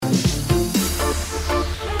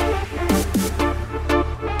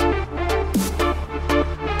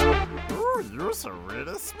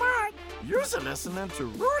listening to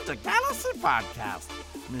Rule the Galaxy podcast.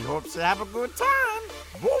 We hope you have a good time.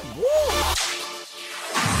 Woo woo!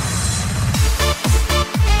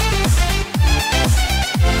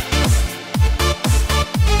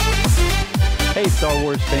 Hey, Star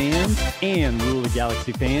Wars fans and Rule the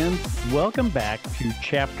Galaxy fans, welcome back to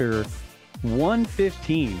chapter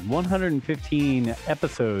 115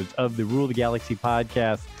 episodes of the Rule the Galaxy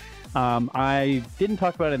podcast. I didn't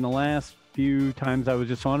talk about it in the last few times I was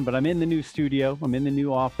just on, but I'm in the new studio. I'm in the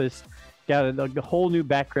new office. Got a whole new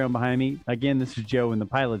background behind me. Again, this is Joe in the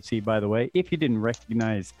pilot seat, by the way, if you didn't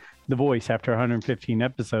recognize the voice after 115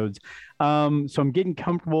 episodes. So I'm getting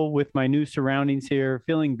comfortable with my new surroundings here,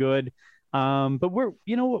 feeling good. But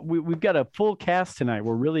we've got a full cast tonight.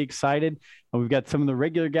 We're really excited. We've got some of the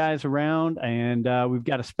regular guys around, and we've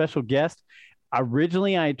got a special guest.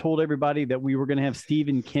 Originally, I told everybody that we were going to have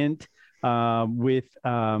Stephen Kent with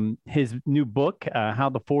his new book, How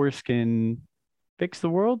the Force Can Fix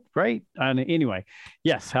the World, right? Anyway,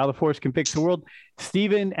 yes, How the Force Can Fix the World.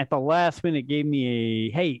 Stephen, at the last minute, gave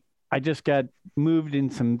me hey, I just got moved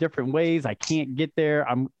in some different ways. I can't get there.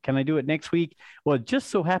 Can I do it next week? Well, it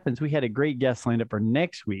just so happens we had a great guest lined up for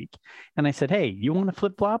next week. And I said, hey, you want to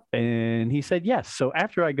flip flop? And he said, yes. So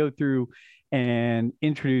after I go through and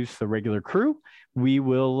introduce the regular crew,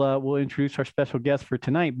 we'll introduce our special guest for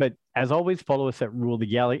tonight. But as always, follow us at Rule the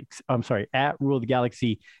Galaxy. At Rule the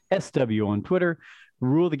Galaxy SW on Twitter,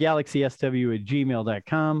 Rule the Galaxy SW at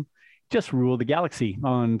gmail.com. Just Rule the Galaxy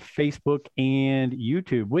on Facebook and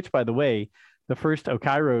YouTube, which, by the way, the first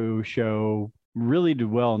Okairo show really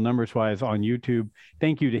did well numbers-wise on YouTube.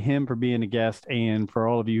 Thank you to him for being a guest and for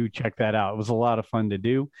all of you who checked that out. It was a lot of fun to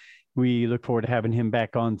do. We look forward to having him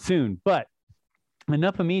back on soon. But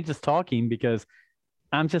enough of me just talking because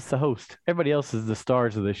I'm just the host. Everybody else is the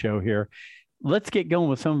stars of the show here. Let's get going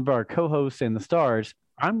with some of our co-hosts and the stars.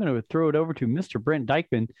 I'm going to throw it over to Mr. Brent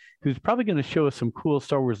Dykman, who's probably going to show us some cool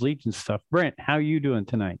Star Wars Legion stuff. Brent, how are you doing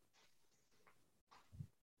tonight?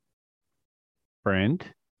 Brent?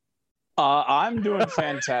 I'm doing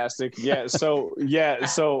fantastic. So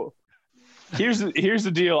here's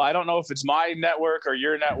the deal. I don't know if it's my network or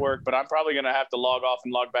your network, but I'm probably going to have to log off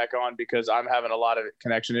and log back on because I'm having a lot of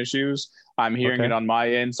connection issues. I'm hearing it on my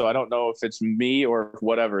end, so I don't know if it's me or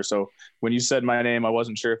whatever. So when you said my name, I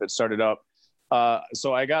wasn't sure if it started up.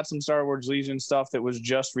 So I got some Star Wars Legion stuff that was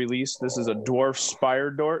just released. This is a dwarf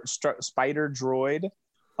spider droid.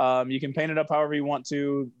 You can paint it up however you want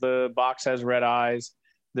to. The box has red eyes.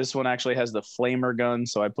 This one actually has the flamer gun,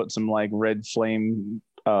 so I put some like red flame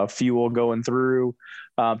fuel going through.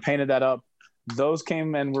 Painted that up. Those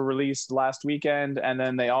came and were released last weekend, and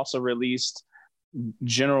then they also released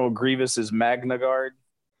General Grievous's Magna Guard.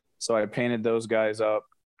 So I painted those guys up.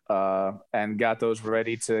 And got those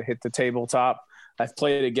ready to hit the tabletop. I've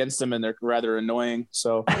played against them and they're rather annoying.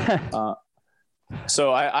 So, I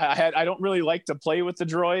don't really like to play with the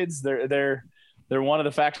droids. They're one of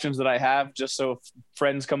the factions that I have just so if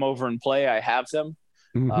friends come over and play, I have them.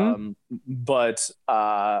 Mm-hmm.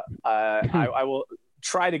 I will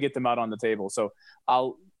try to get them out on the table. So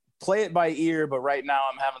I'll play it by ear, but right now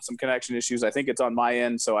I'm having some connection issues. I think it's on my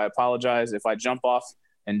end. So I apologize if I jump off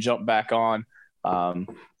and jump back on.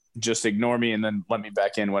 Just ignore me and then let me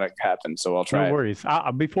back in when it happens. So I'll try. No worries.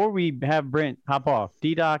 Before we have Brent hop off,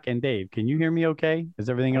 D-Doc and Dave, can you hear me okay? Is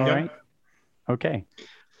everything all right? Okay.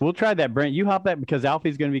 We'll try that, Brent. You hop back because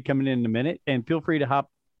Alfie's going to be coming in a minute, and feel free to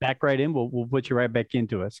hop back right in. We'll put you right back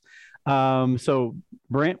into us. So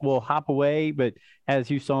Brent will hop away, but as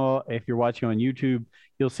you saw, if you're watching on YouTube,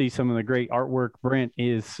 you'll see some of the great artwork. Brent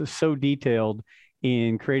is so detailed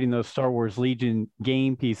in creating those Star Wars Legion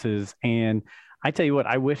game pieces, and I tell you what,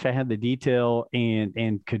 I wish I had the detail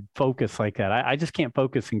and could focus like that. I just can't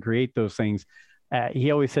focus and create those things. He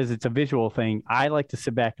always says it's a visual thing. I like to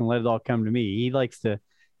sit back and let it all come to me. He likes to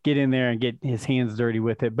get in there and get his hands dirty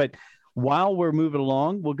with it. But while we're moving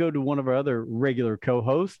along, we'll go to one of our other regular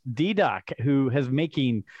co-hosts, D-Doc, who has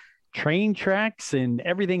making train tracks and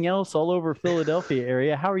everything else all over Philadelphia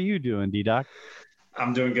area. How are you doing, D-Doc?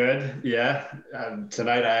 I'm doing good. Yeah.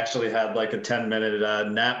 Tonight I actually had like a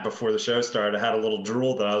 10-minute nap before the show started. I had a little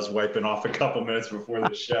drool that I was wiping off a couple minutes before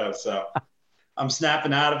the show. So I'm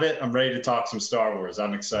snapping out of it. I'm ready to talk some Star Wars.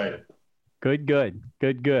 I'm excited. Good.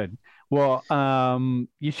 Well,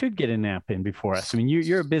 you should get a nap in before us. I mean,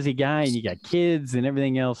 you're a busy guy and you got kids and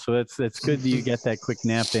everything else. So it's good that you get that quick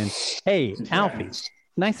nap in. Hey, Alfie,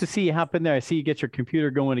 nice to see you hop in there. I see you get your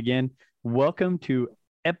computer going again. Welcome to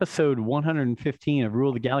episode 115 of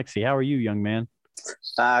Rule the Galaxy. How are you, young man?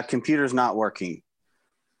 Computer's not working,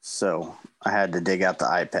 so I had to dig out the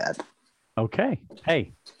iPad. Okay.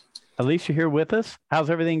 Hey, at least you're here with us.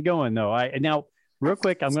 How's everything going, though? Now, real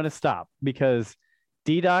quick, I'm going to stop because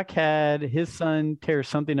D-Doc had his son tear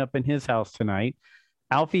something up in his house tonight.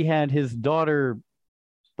 Alfie had his daughter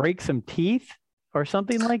break some teeth or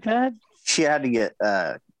something like that. She had to get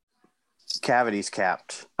cavities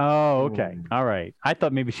capped. Oh, okay. All right. I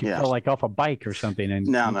thought maybe she Yeah. fell like off a bike or something and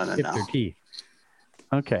No. chipped her teeth.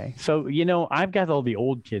 Okay. So, I've got all the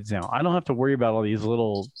old kids now. I don't have to worry about all these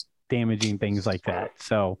little damaging things like that.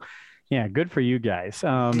 So, yeah, good for you guys.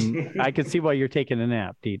 I can see why you're taking a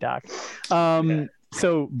nap, D-Doc.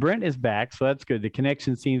 So Brent is back, so that's good. The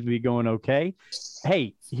connection seems to be going okay.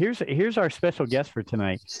 Hey, here's our special guest for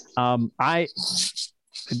tonight.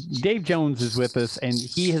 Dave Jones is with us, and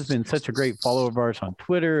he has been such a great follower of ours on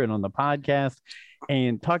Twitter and on the podcast.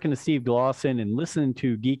 And talking to Steve Glosson and listening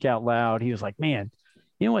to Geek Out Loud, he was like, man,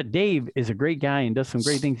 you know what? Dave is a great guy and does some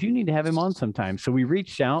great things. You need to have him on sometime. So we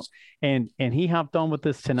reached out, and he hopped on with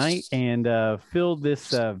us tonight and filled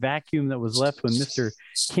this vacuum that was left when Mr.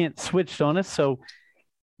 Kent switched on us. So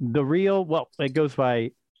it goes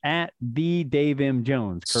by at the Dave M.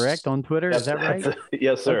 Jones, correct, on Twitter? Is that right?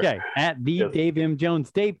 Yes, sir. Okay, at the Yes. Dave M. Jones.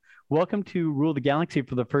 Dave, welcome to Rule the Galaxy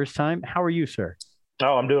for the first time. How are you, sir?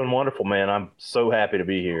 Oh, I'm doing wonderful, man. I'm so happy to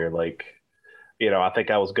be here. I think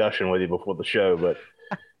I was gushing with you before the show, but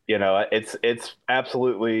it's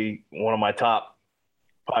absolutely one of my top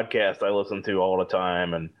podcasts I listen to all the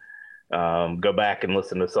time and go back and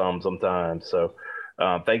listen to sometimes. So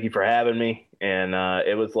thank you for having me. And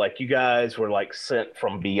it was like you guys were like sent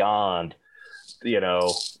from beyond,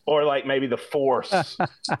 or like maybe the Force,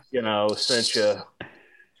 sent you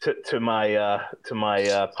to my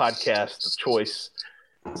podcast of choice.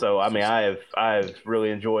 So, I mean, I've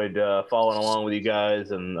really enjoyed following along with you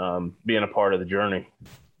guys and being a part of the journey.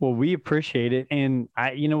 Well, we appreciate it. And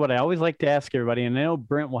what I always like to ask everybody, and I know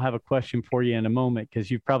Brent will have a question for you in a moment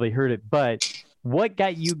because you've probably heard it, but what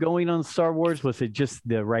got you going on Star Wars? Was it just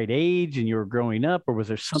the right age and you were growing up, or was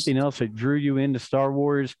there something else that drew you into Star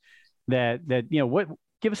Wars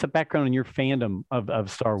give us a background on your fandom of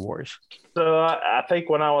Star Wars. So I think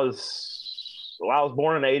when I was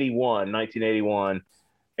born in 1981,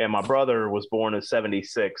 and my brother was born in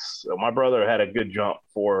 76. So my brother had a good jump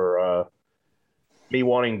for me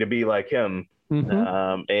wanting to be like him.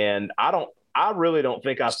 Mm-hmm. And I really don't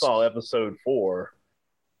think I saw episode 4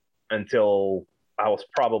 until I was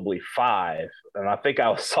probably 5. And I think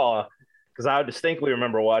because I distinctly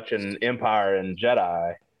remember watching Empire and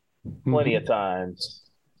Jedi plenty of times.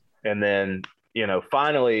 And then,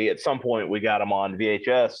 finally at some point we got them on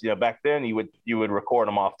VHS. Back then you would record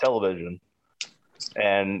them off television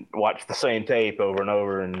and watch the same tape over and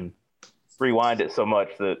over and rewind it so much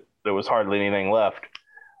that there was hardly anything left.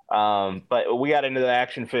 But we got into the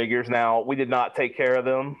action figures. Now, we did not take care of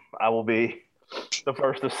them. I will be the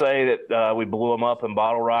first to say that we blew them up in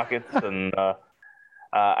bottle rockets. And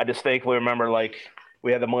I distinctly remember,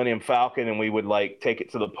 we had the Millennium Falcon, and we would, take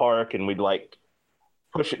it to the park, and we'd,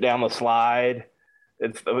 push it down the slide.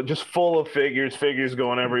 It's just full of figures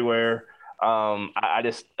going everywhere. I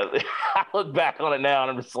look back on it now,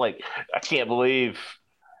 and I'm just like, I can't believe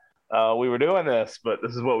we were doing this, but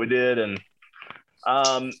this is what we did. And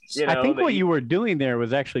I think what you were doing there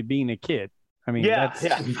was actually being a kid. I mean, that's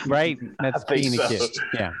right. That's being a kid.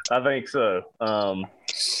 Yeah, I think so.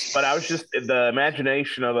 But I was just the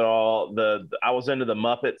imagination of it all. I was into the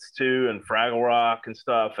Muppets too, and Fraggle Rock and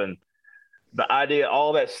stuff, and the idea,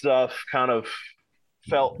 all that stuff, kind of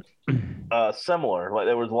felt similar. Like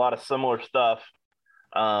there was a lot of similar stuff.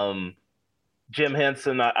 Jim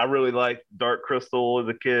Henson, I really liked Dark Crystal as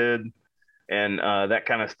a kid, and that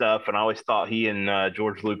kind of stuff. And I always thought he and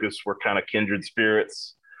George Lucas were kind of kindred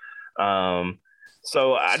spirits.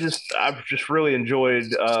 So I've just really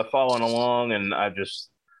enjoyed following along, and I just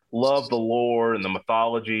love the lore and the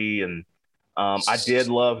mythology. And I did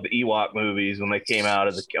love the Ewok movies when they came out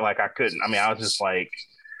as a kid. I was just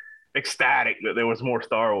ecstatic that there was more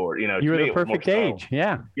Star Wars. You were the perfect age.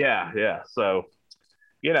 Yeah. So,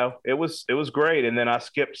 it was great. And then I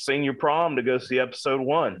skipped senior prom to go see episode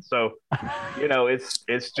 1. So,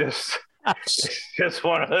 it's just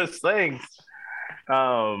one of those things.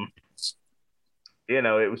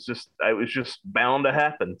 It was just bound to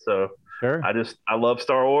happen. So sure. I love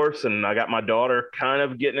Star Wars, and I got my daughter kind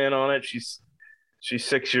of getting in on it. She's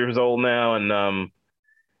 6 years old now. And,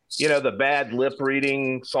 the bad lip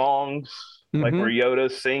reading songs, like where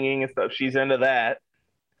Yoda's singing and stuff, she's into that.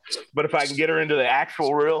 But if I can get her into the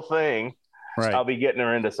actual real thing, right, I'll be getting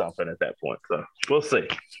her into something at that point. So we'll see.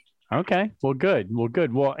 Okay. Well, good.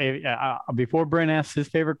 Well, before Brent asks his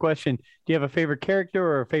favorite question, do you have a favorite character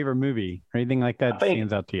or a favorite movie or anything like that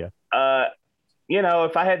stands out to you?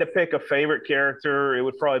 If I had to pick a favorite character, it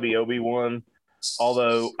would probably be Obi-Wan.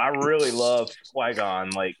 Although I really love Qui-Gon.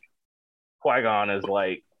 Like, Qui-Gon is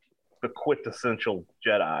like the quintessential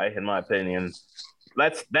Jedi, in my opinion.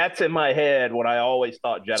 That's in my head what I always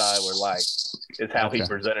thought Jedi were like, is how he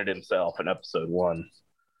presented himself in episode 1.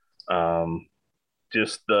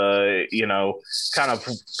 Just the, kind of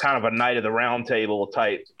a Knight of the Round Table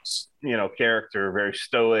type, character, very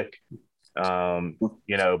stoic, but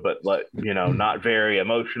not very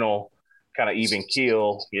emotional, kind of even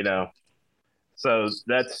keel, So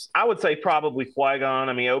I would say probably Qui-Gon.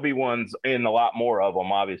 I mean, Obi-Wan's in a lot more of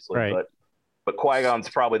them, obviously, right. but Qui-Gon's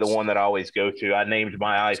probably the one that I always go to. I named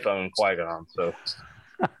my iPhone Qui-Gon, so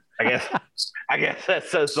I guess that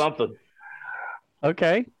says something.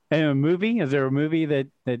 Okay. And a movie? Is there a movie that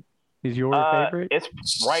is your favorite? It's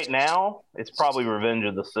right now. It's probably Revenge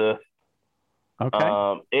of the Sith.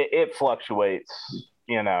 Okay. It fluctuates.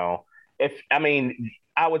 I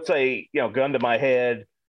would say, gun to my head,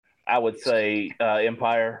 I would say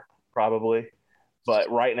Empire probably,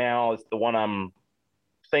 but right now it's the one I'm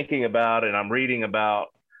thinking about and I'm reading about.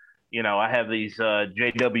 I have these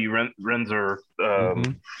J.W. Renzer,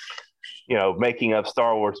 making of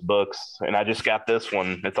Star Wars books, and I just got this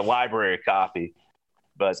one. It's a library copy,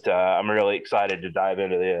 but I'm really excited to dive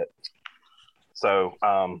into it. So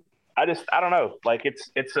I don't know. Like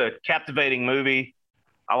it's a captivating movie.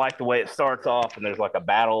 I like the way it starts off, and there's like a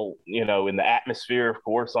battle, in the atmosphere of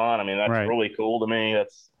Coruscant. I mean, that's really cool to me.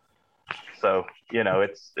 It's that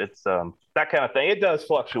kind of thing. It does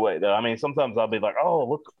fluctuate though. I mean, sometimes I'll be like,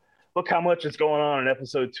 oh, look how much is going on in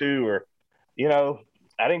episode 2, or,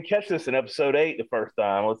 I didn't catch this in episode 8 the first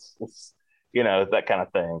time. Let's that kind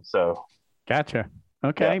of thing. So. Gotcha.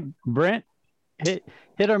 Okay. Yeah. Brent, hit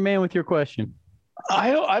our man with your question.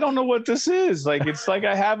 I don't know what this is. Like, it's like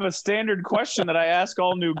I have a standard question that I ask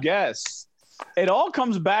all new guests. It all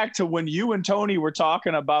comes back to when you and Tony were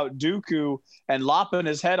talking about Dooku and lopping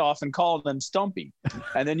his head off and calling him Stumpy.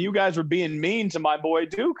 And then you guys were being mean to my boy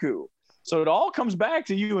Dooku. So it all comes back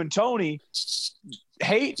to you and Tony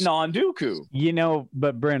hating on Dooku.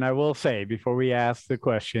 But Brent, I will say before we ask the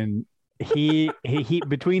question, he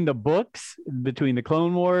between the books, between the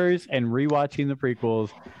Clone Wars and rewatching the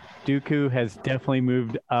prequels, Dooku has definitely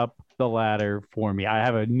moved up the ladder for me. I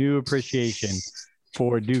have a new appreciation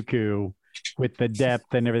for Dooku with the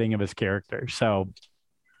depth and everything of his character. So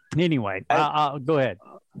anyway, I'll go ahead.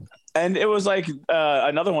 And it was like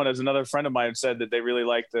another one, as another friend of mine said, that they really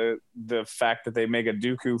like the fact that they make a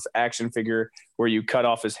Dooku action figure where you cut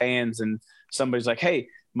off his hands, and somebody's like, hey,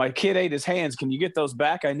 my kid ate his hands. Can you get those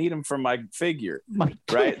back? I need them for my figure.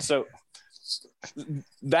 Right. So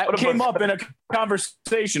that came up in a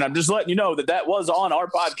conversation. I'm just letting you know that was on our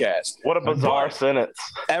podcast. What a bizarre sentence.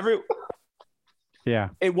 Yeah,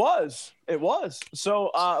 it was.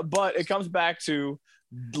 So, but it comes back to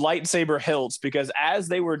lightsaber hilts, because as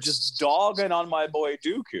they were just dogging on my boy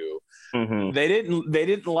Dooku, they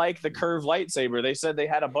didn't like the curved lightsaber. They said they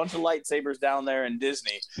had a bunch of lightsabers down there in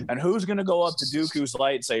Disney, and who's going to go up to Dooku's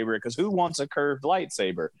lightsaber? Because who wants a curved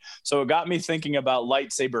lightsaber? So it got me thinking about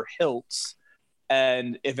lightsaber hilts,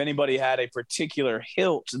 and if anybody had a particular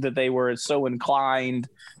hilt that they were so inclined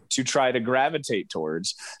to try to gravitate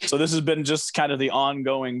towards. So this has been just kind of the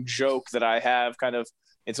ongoing joke that I have. Kind of,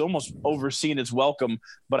 it's almost overseen its welcome,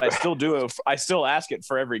 but I still do it. I still ask it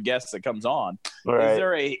for every guest that comes on.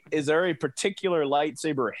 Right. Is there a particular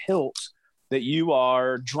lightsaber hilt that you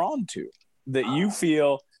are drawn to, that you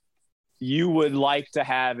feel you would like to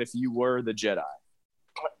have if you were the Jedi?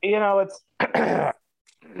 It's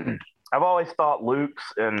I've always thought Luke's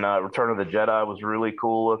in Return of the Jedi was really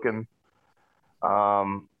cool looking.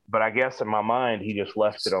 But I guess in my mind, he just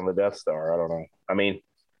left it on the Death Star. I don't know. I mean,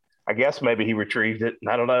 I guess maybe he retrieved it.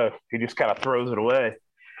 I don't know. He just kind of throws it away.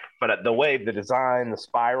 But the way, the design, the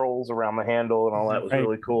spirals around the handle and all that was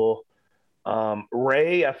really cool.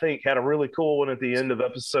 Rey, I think, had a really cool one at the end of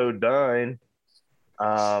episode 9.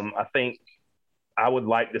 I think I would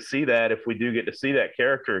like to see that if we do get to see that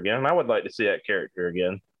character again. I would like to see that character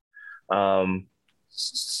again.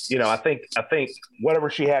 I think whatever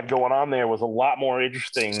she had going on there was a lot more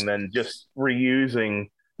interesting than just reusing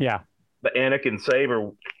the Anakin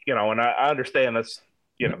saber, and I understand that's,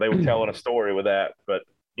 they were telling a story with that, but,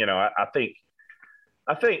 I think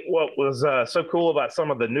what was so cool about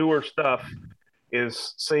some of the newer stuff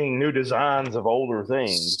is seeing new designs of older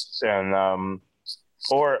things. And,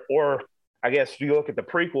 or I guess if you look at the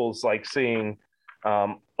prequels, like seeing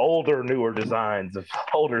older, newer designs of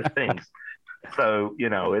older things. So,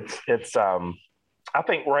 it's I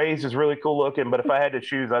think Rey's is really cool looking, but if I had to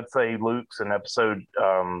choose, I'd say Luke's in episode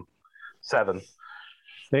 7.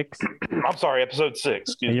 6. I'm sorry, episode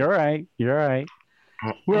 6. You're right.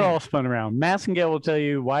 We're all spun around. Massengale will tell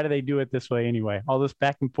you why do they do it this way anyway. All this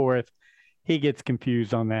back and forth, he gets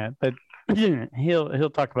confused on that. But he'll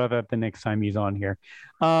talk about that the next time he's on here.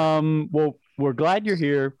 Well, we're glad you're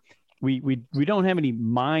here. We don't have any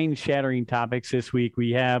mind-shattering topics this week.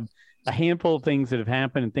 We have a handful of things that have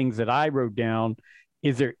happened and things that I wrote down.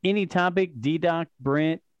 Is there any topic, D-Doc,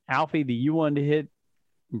 Brent, Alfie, that you wanted to hit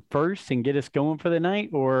first and get us going for the night,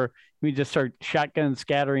 or we just start shotgun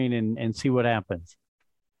scattering and see what happens?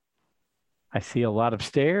 I see a lot of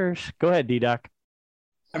stares. Go ahead, D-Doc.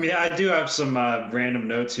 I mean, I do have some random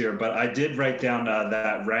notes here, but I did write down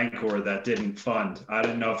that Rancor that didn't fund. I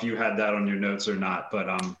didn't know if you had that on your notes or not, but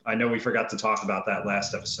I know we forgot to talk about that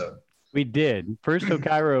last episode. We did. First,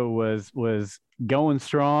 Cairo was going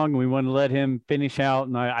strong. We wanted to let him finish out,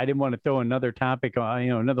 and I didn't want to throw another topic on,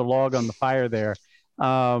 another log on the fire there.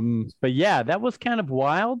 But yeah, that was kind of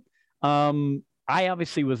wild. I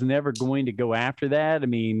obviously was never going to go after that. I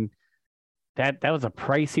mean, that was a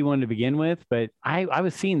pricey one to begin with, but I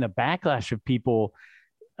was seeing the backlash of people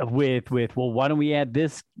with, well, why don't we add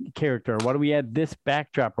this character? Why don't we add this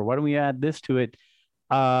backdrop? Or why don't we add this to it?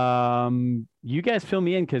 You guys fill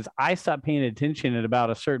me in, because I stopped paying attention at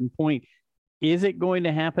about a certain point. Is it going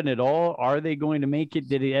to happen at all? Are they going to make it?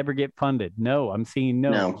 Did it ever get funded? No, I'm seeing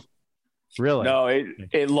no. Really? No,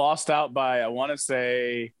 it lost out by, I want to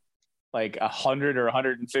say, like 100 or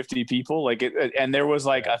 150 people. And there was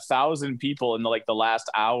like 1,000 people in the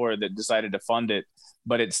last hour that decided to fund it,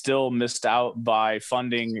 but it still missed out by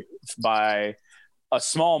funding by a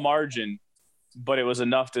small margin. But it was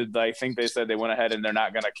enough to, I think they said they went ahead and they're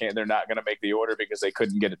not gonna make the order because they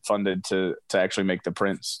couldn't get it funded to actually make the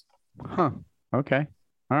prints. Huh. Okay.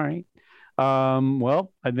 All right.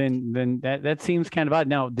 Well, then that seems kind of odd.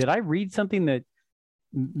 Now, did I read something that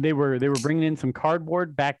they were bringing in some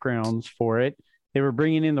cardboard backgrounds for it? They were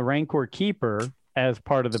bringing in the Rancor Keeper as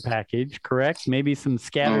part of the package, correct? Maybe some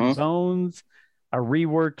scattered bones, a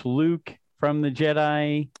reworked Luke from the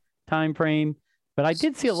Jedi time frame. But I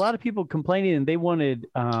did see a lot of people complaining, and they wanted,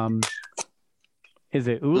 is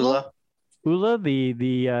it Ula? Ula,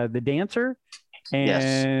 the dancer?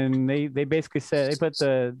 And yes. they basically said, they put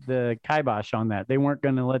the kibosh on that. They weren't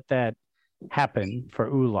going to let that happen for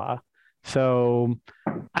Ula. So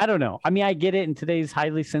I don't know. I mean, I get it in today's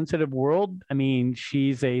highly sensitive world. I mean,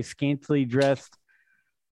 she's a scantily dressed,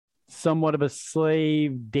 somewhat of a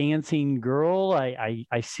slave dancing girl.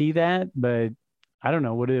 I see that, but I don't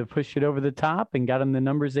know. Would it have pushed it over the top and got them the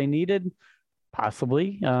numbers they needed?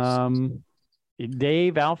 Possibly.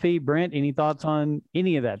 Dave, Alfie, Brent, any thoughts on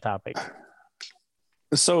any of that topic?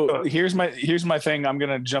 So here's my thing. I'm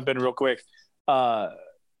gonna jump in real quick.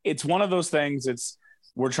 It's one of those things.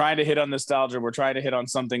 We're trying to hit on nostalgia. We're trying to hit on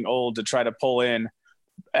something old to try to pull in,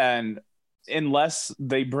 and unless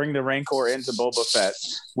they bring the Rancor into Boba Fett,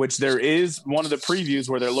 which there is one of the previews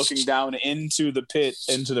where they're looking down into the pit,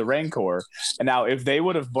 into the Rancor. And now if they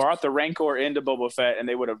would have brought the Rancor into Boba Fett and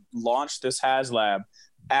they would have launched this HasLab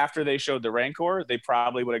after they showed the Rancor, they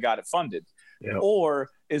probably would have got it funded. Yep. Or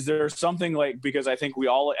is there something like, because I think we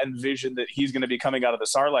all envision that he's going to be coming out of the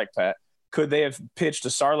Sarlacc pit, could they have pitched a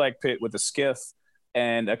Sarlacc pit with a skiff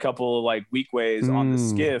and a couple of like weakways on the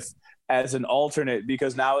skiff as an alternate,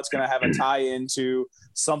 because now it's going to have a tie into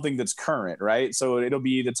something that's current, right? So it'll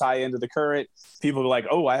be the tie into the current. People are like,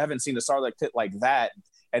 oh, I haven't seen a Sarlacc pit like that.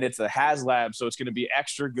 And it's a HasLab, so it's going to be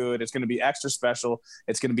extra good. It's going to be extra special.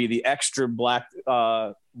 It's going to be the extra black,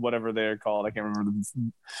 whatever they're called. I can't remember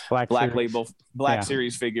the black series. Label, black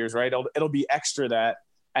series figures, right? It'll be extra that,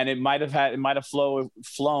 and it might have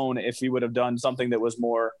flown if he would have done something that was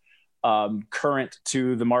more current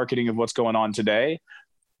to the marketing of what's going on today.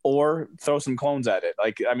 Or throw some clones at it.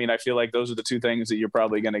 I feel like those are the two things that you're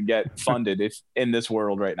probably going to get funded if in this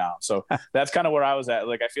world right now. So that's kind of where I was at.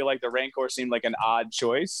 I feel like the Rancor seemed like an odd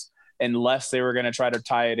choice unless they were going to try to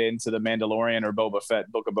tie it into the Mandalorian or Boba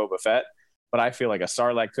Fett, Book of Boba Fett. But I feel like a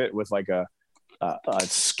Sarlacc pit with like a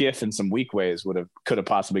skiff and some weakways could have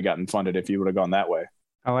possibly gotten funded if you would have gone that way.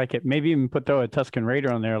 I like it. Maybe even throw a Tusken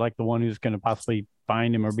Raider on there, like the one who's going to possibly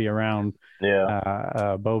find him or be around.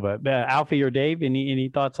 Boba. Alfie or Dave, any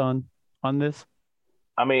thoughts on this?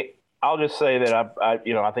 I mean, I'll just say that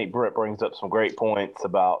I think Brett brings up some great points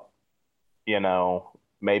about,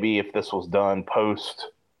 maybe if this was done post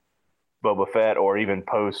Boba Fett or even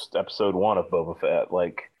post episode 1 of Boba Fett,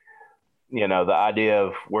 the idea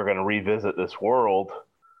of we're going to revisit this world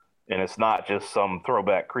and it's not just some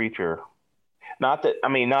throwback creature. Not that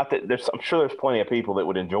I'm sure there's plenty of people that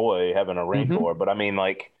would enjoy having a Rancor, but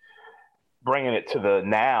bringing it to the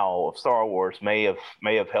now of Star Wars may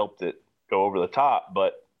have helped it go over the top.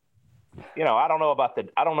 But I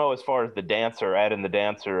don't know as far as the dancer, adding the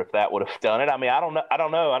dancer, if that would have done it. I mean, I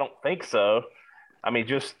don't know. I don't think so. I mean,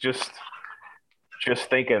 just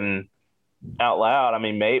thinking out loud. I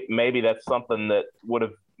mean, maybe that's something that would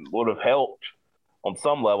have helped on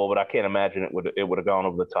some level, but I can't imagine it would have gone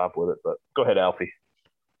over the top with it. But go ahead, Alfie.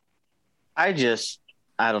 I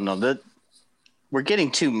don't know that we're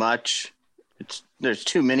getting too much. There's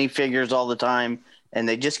too many figures all the time, and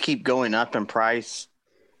they just keep going up in price.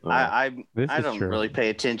 I don't really pay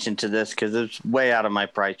attention to this because it's way out of my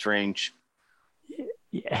price range.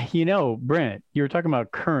 Yeah, Brent, you were talking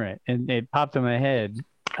about current, and it popped in my head.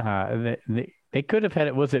 They could have had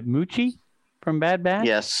it. Was it Moochie from Bad Batch?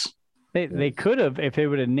 Yes. They could have, if they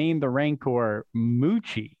would have named the Rancor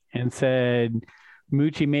Moochie and said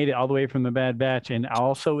Moochie made it all the way from the Bad Batch and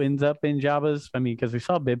also ends up in Jabba's. I mean, because we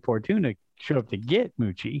saw Bib Fortuna show up to get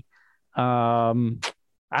Moochie. I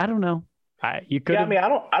don't know. You could. Yeah, I mean, I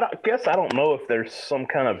don't know if there's some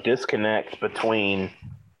kind of disconnect between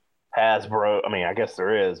Hasbro. I mean, I guess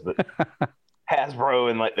there is, but Hasbro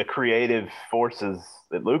and like the creative forces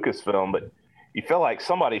at Lucasfilm. But you feel like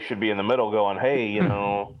somebody should be in the middle, going, "Hey,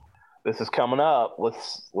 this is coming up.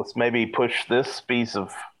 Let's maybe push this piece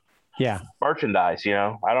of merchandise."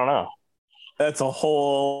 I don't know. That's a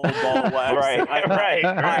whole ball of wax.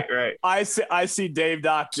 Right. I see Dave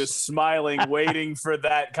Doc just smiling, waiting for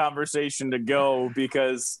that conversation to go,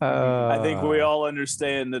 because I think we all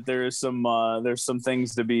understand that there's some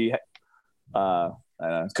things to be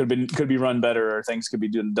could be run better, or things could be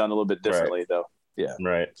done a little bit differently, though. Yeah.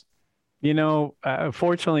 Right.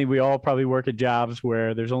 Fortunately, we all probably work at jobs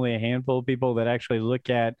where there's only a handful of people that actually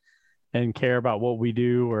look at and care about what we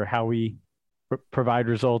do or how we provide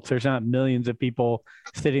results. There's not millions of people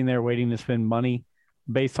sitting there waiting to spend money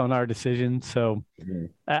based on our decisions. So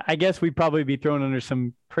I guess we'd probably be thrown under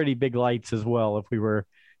some pretty big lights as well if we were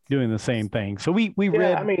doing the same thing. So we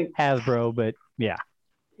read Hasbro, but yeah.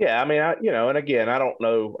 Yeah, I mean, and again, I don't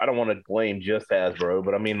know. I don't want to blame just Hasbro,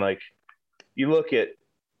 but I mean, like, you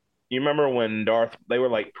remember when they were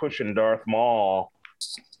like pushing Darth Maul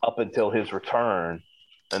up until his return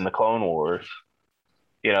in the Clone Wars.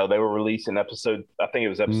 They were releasing I think it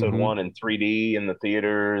was episode 1 in 3D in the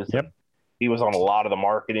theaters. Yep. He was on a lot of the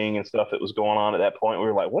marketing and stuff that was going on at that point. We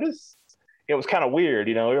were like, it was kind of weird,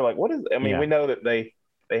 we were like, we know that they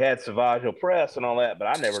had Savage Opress and all that, but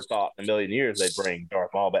I never thought in a million years they'd bring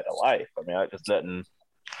Darth Maul back to life. I mean, I just didn't,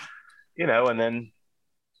 and then,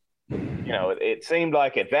 it seemed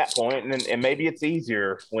like at that point, and maybe it's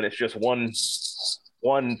easier when it's just one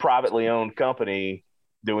privately owned company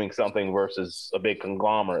doing something versus a big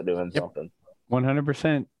conglomerate doing something.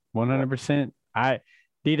 100%.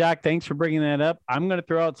 D-Doc, thanks for bringing that up. I'm going to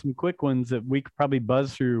throw out some quick ones that we could probably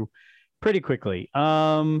buzz through pretty quickly.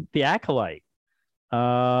 The Acolyte.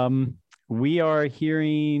 We are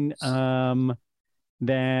hearing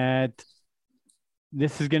that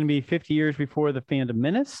this is going to be 50 years before the Phantom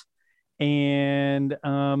Menace. And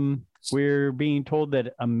we're being told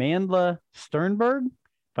that Amandla Sternberg,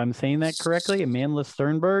 if I'm saying that correctly, Amandla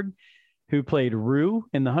Sternberg, who played Rue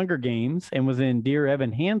in the Hunger Games and was in Dear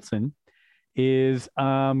Evan Hansen, is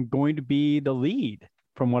going to be the lead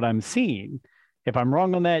from what I'm seeing. If I'm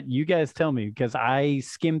wrong on that, you guys tell me, because I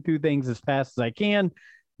skim through things as fast as I can.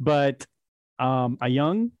 But a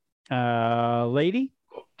young lady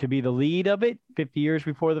to be the lead of it 50 years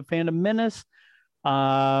before the Phantom Menace.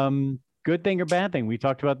 Good thing or bad thing? We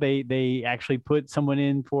talked about they actually put someone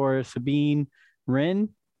in for Sabine Wren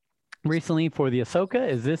recently for the Ahsoka.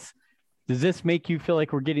 Does this make you feel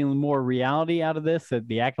like we're getting more reality out of this, that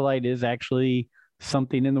the Acolyte is actually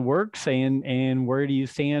something in the works? And where do you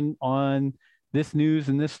stand on this news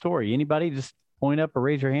and this story? Anybody, just point up or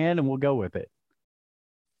raise your hand and we'll go with it.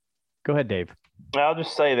 Go ahead, Dave. I'll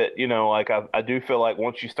just say that, I do feel like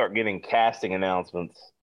once you start getting casting announcements,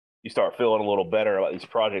 you start feeling a little better about these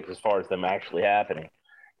projects as far as them actually happening.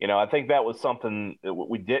 I think that was something that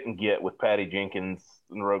we didn't get with Patty Jenkins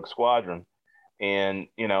and Rogue Squadron. And,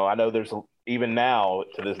 I know even now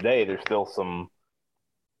to this day, there's still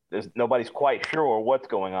nobody's quite sure what's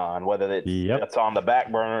going on, whether it's on the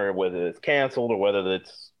back burner or whether it's canceled or whether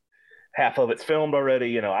it's half of it's filmed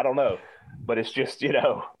already. I don't know, but it's just,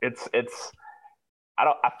 I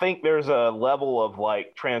think there's a level of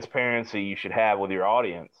like transparency you should have with your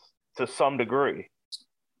audience to some degree.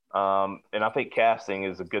 And I think casting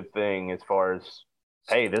is a good thing as far as,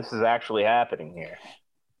 hey, this is actually happening here,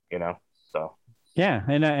 so. Yeah.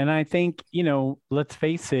 And I think, let's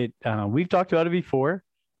face it, we've talked about it before.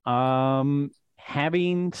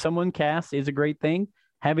 Having someone cast is a great thing.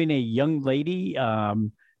 Having a young lady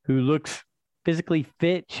who looks physically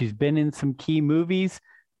fit, she's been in some key movies,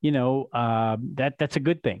 that's a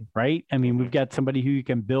good thing, right? I mean, we've got somebody who you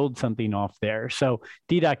can build something off there. So,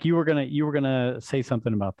 D-Doc, you were gonna say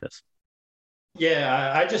something about this.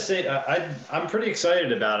 Yeah, I just say I'm pretty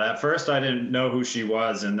excited about it. At first, I didn't know who she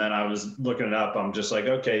was, and then I was looking it up. I'm just like,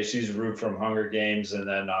 okay, she's Rue from Hunger Games, and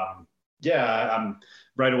then I'm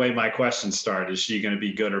right away. My questions start: is she going to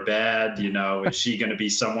be good or bad? Is she going to be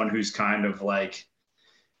someone who's kind of like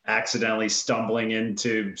accidentally stumbling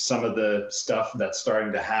into some of the stuff that's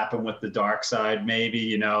starting to happen with the dark side?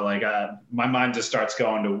 Maybe my mind just starts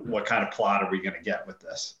going to what kind of plot are we going to get with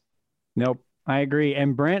this? Nope. I agree.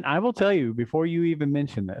 And Brent, I will tell you before you even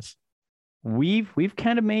mention this, we've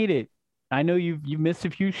kind of made it. I know you've missed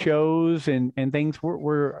a few shows and things.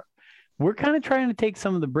 We're kind of trying to take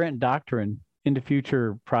some of the Brent doctrine into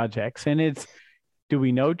future projects. And it's, do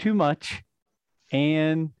we know too much?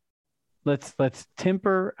 And let's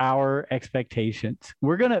temper our expectations.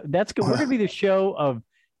 We're gonna be the show of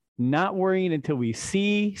not worrying until we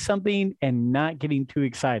see something and not getting too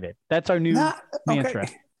excited. That's our new mantra.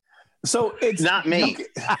 Okay. So it's not me.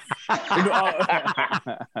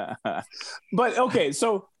 But okay,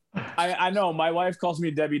 so I know my wife calls me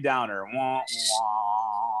Debbie Downer. Wah,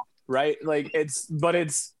 wah, right? Like it's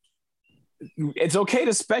okay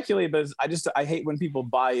to speculate, but I hate when people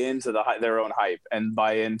buy into their own hype and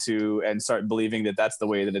buy into and start believing that that's the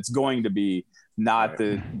way that it's going to be, not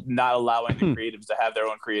allowing the creatives to have their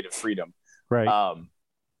own creative freedom. Right.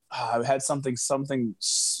 I've had something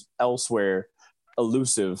elsewhere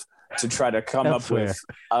elusive to try to come up with.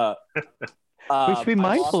 We should be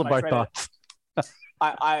mindful of our thoughts.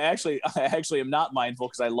 I actually am not mindful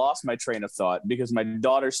because I lost my train of thought because my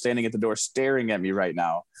daughter's standing at the door staring at me right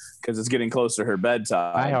now because it's getting close to her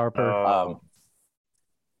bedtime. Hi, Harper.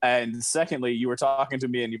 And secondly, you were talking to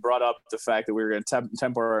me and you brought up the fact that we were going to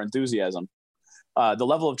temper our enthusiasm. The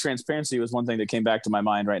level of transparency was one thing that came back to my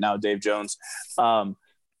mind right now, Dave Jones.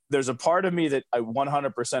 There's a part of me that I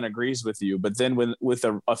 100% agrees with you, but then with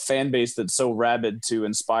a fan base that's so rabid to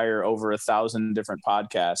inspire over 1,000 different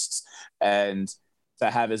podcasts and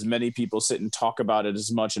to have as many people sit and talk about it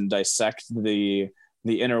as much and dissect the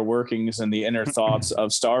inner workings and the inner thoughts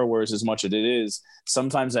of Star Wars as much as it is,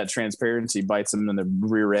 sometimes that transparency bites them in the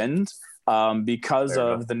rear end because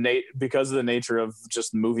of the nature of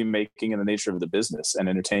just movie making and the nature of the business and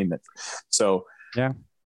entertainment. So, yeah.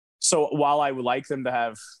 So while I would like them to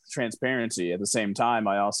have transparency, at the same time,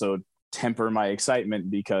 I also temper my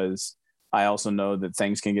excitement because I also know that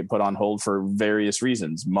things can get put on hold for various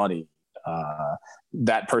reasons, money.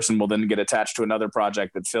 That person will then get attached to another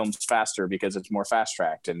project that films faster because it's more fast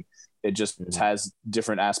tracked, and it just has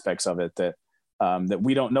different aspects of it that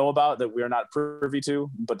we don't know about, that we're not privy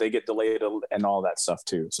to, but they get delayed and all that stuff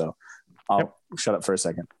too. So I'll shut up for a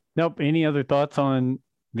second. Nope. Any other thoughts on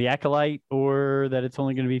The Acolyte, or that it's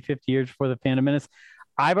only going to be 50 years before the Phantom Menace?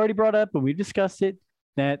 I've already brought up, but we discussed it,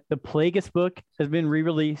 that the Plagueis book has been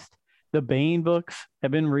re-released. The Bane books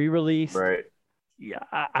have been re-released. Right. Yeah,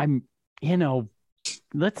 I'm,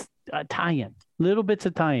 let's tie-in. Little bits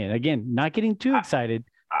of tie-in. Again, not getting too excited,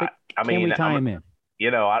 but can we tie them in?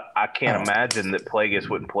 I can't imagine that Plagueis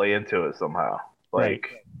wouldn't play into it somehow.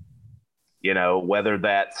 Like, whether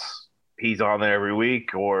that's he's on there every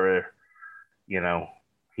week or,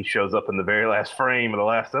 he shows up in the very last frame of the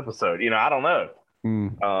last episode. I don't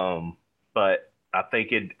know. But I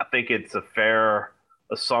think it's a fair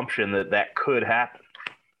assumption that could happen.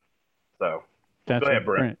 So go ahead,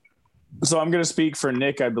 Brent. So I'm going to speak for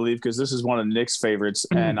Nick, I believe, because this is one of Nick's favorites.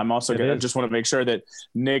 And I'm also going to just want to make sure that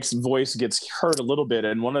Nick's voice gets heard a little bit.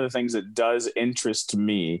 And one of the things that does interest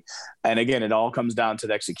me, and again, it all comes down to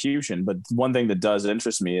the execution, but one thing that does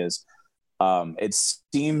interest me is it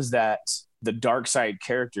seems that the dark side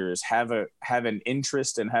characters have an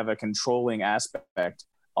interest and have a controlling aspect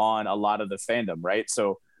on a lot of the fandom, right?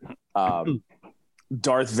 So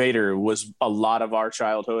Darth Vader was a lot of our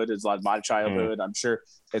childhood. It's a lot of my childhood. I'm sure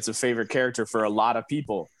it's a favorite character for a lot of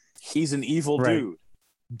people. He's an evil dude.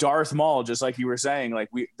 Darth Maul, just like you were saying, like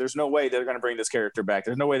there's no way they're going to bring this character back.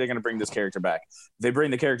 There's no way they're going to bring this character back. They bring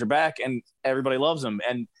the character back and everybody loves him.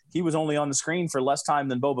 And he was only on the screen for less time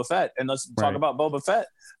than Boba Fett. And let's talk about Boba Fett.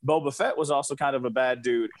 Boba Fett was also kind of a bad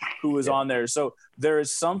dude who was on there. So there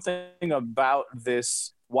is something about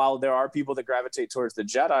this. While there are people that gravitate towards the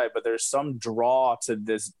Jedi, but there's some draw to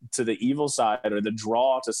the evil side, or the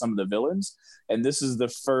draw to some of the villains. And this is the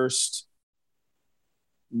first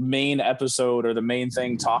main episode, or the main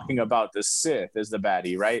thing talking about the Sith as the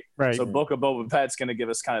baddie, right? Right. So Book of Boba Fett's going to give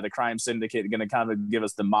us kind of the crime syndicate, going to kind of give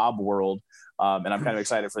us the mob world. And I'm kind of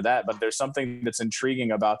excited for that. But there's something that's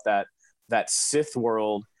intriguing about that Sith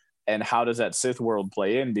world and how does that Sith world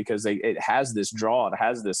play in, because it has this draw, it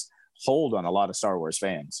has this hold on a lot of Star Wars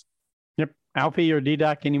fans. Yep. Alfie or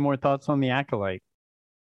D-Doc, any more thoughts on the Acolyte?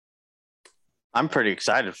 I'm pretty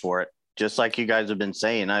excited for it. Just like you guys have been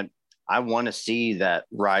saying, I want to see that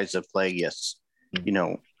Rise of Plagueis. You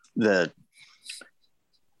know, it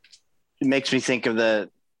makes me think of the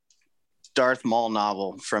Darth Maul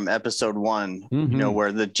novel from Episode 1. You know,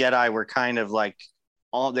 where the Jedi were kind of like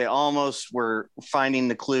they almost were finding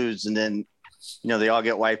the clues, and then they all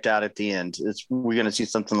get wiped out at the end. We're going to see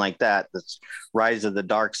something like that. That's Rise of the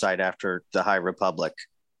Dark Side after the High Republic.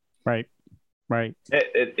 Right.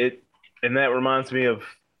 And that reminds me of,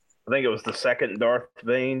 I think it was the second Darth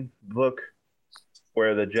Bane book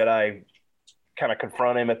where the Jedi kind of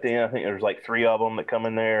confront him at the end. I think there's like 3 of them that come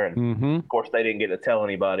in there. And of course, they didn't get to tell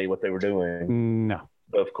anybody what they were doing. No.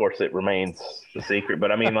 But of course, it remains a secret.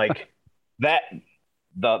 But I mean, like that,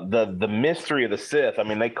 the mystery of the Sith, I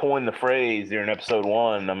mean, they coined the phrase during Episode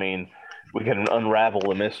 1. I mean, we can unravel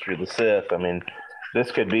the mystery of the Sith. I mean,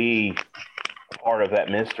 this could be part of that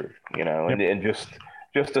mystery, and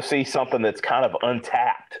just to see something that's kind of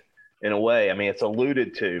untapped in a way. I mean, it's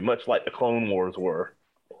alluded to, much like the Clone Wars were.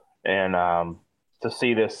 And to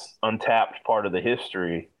see this untapped part of the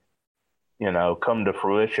history, come to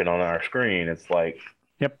fruition on our screen, it's like,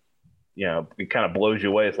 it kind of blows you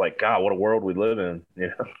away. It's like, God, what a world we live in,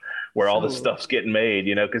 where all this stuff's getting made,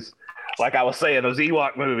 because like I was saying, those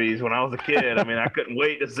Ewok movies when I was a kid, I mean, I couldn't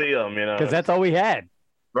wait to see them, Because that's all we had.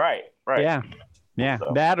 Right. Yeah,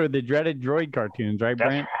 so. That or the dreaded droid cartoons, right,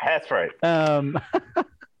 Brent? That's right.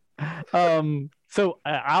 So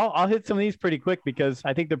I'll hit some of these pretty quick because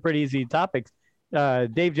I think they're pretty easy topics.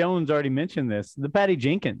 Dave Jones already mentioned this. The Patty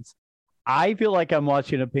Jenkins. I feel like I'm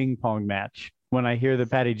watching a ping pong match when I hear the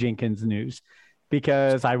Patty Jenkins news,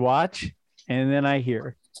 because I watch and then I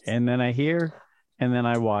hear and then I hear and then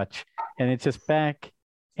I watch, and it's just back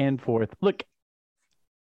and forth. Look,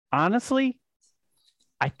 honestly,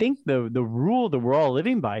 I think the rule that we're all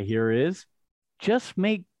living by here is just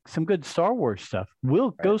make some good Star Wars stuff.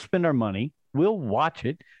 We'll go spend our money. We'll watch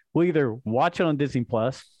it. We'll either watch it on Disney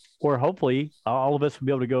Plus, or hopefully all of us will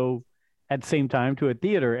be able to go at the same time to a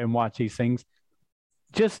theater and watch these things.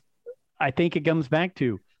 Just, I think it comes back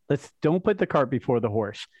to, let's don't put the cart before the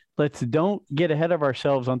horse. Let's don't get ahead of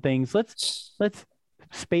ourselves on things. Let's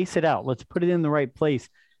space it out. Let's put it in the right place.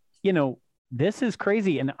 This is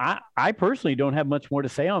crazy. And I personally don't have much more to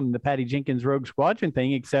say on the Patty Jenkins Rogue Squadron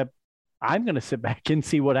thing, except I'm going to sit back and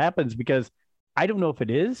see what happens, because I don't know if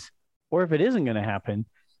it is or if it isn't going to happen.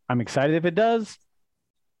 I'm excited if it does,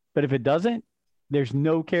 but if it doesn't, there's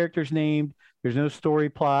no characters named. There's no story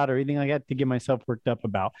plot or anything like that to get myself worked up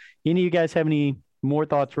about. Any of you guys have any more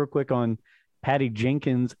thoughts real quick on Patty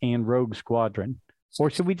Jenkins and Rogue Squadron? Or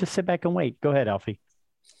should we just sit back and wait? Go ahead, Alfie.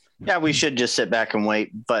 Yeah, we should just sit back and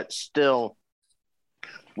wait, but still,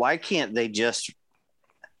 why can't they just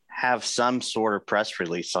have some sort of press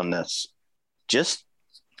release on this? Just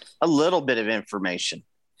a little bit of information.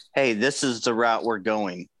 Hey, this is the route we're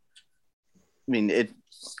going. I mean,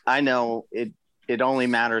 I know it only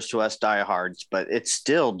matters to us diehards, but it's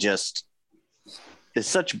still just, it's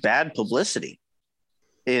such bad publicity.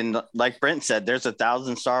 And like Brent said, there's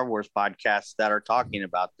 1,000 Star Wars podcasts that are talking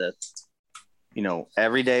about this,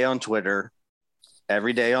 every day on Twitter,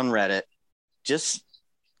 every day on Reddit. Just,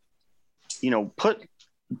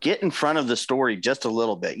 get in front of the story just a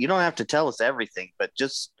little bit. You don't have to tell us everything, but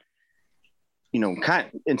just,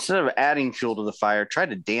 instead of adding fuel to the fire, try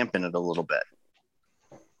to dampen it a little bit.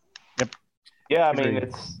 Yep. Yeah, I mean,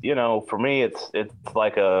 it's, for me, it's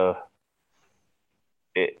like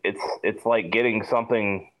it's like getting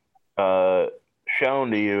something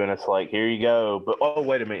shown to you, and it's like, here you go, but oh,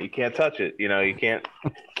 wait a minute, you can't touch it. You can't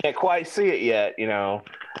quite see it yet.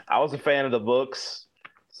 I was a fan of the books,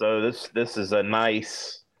 so this is a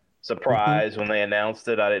nice surprise when they announced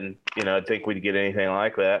it. I didn't think we'd get anything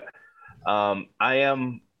like that. I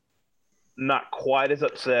am not quite as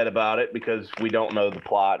upset about it because we don't know the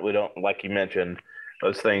plot. We don't, like you mentioned,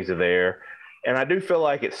 those things are there. And I do feel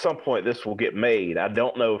like at some point this will get made. I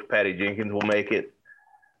don't know if Patty Jenkins will make it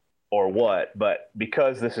or what, but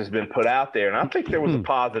because this has been put out there, and I think there was a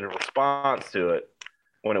positive response to it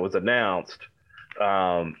when it was announced.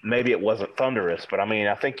 Maybe it wasn't thunderous, but I mean,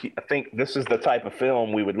 I think this is the type of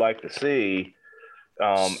film we would like to see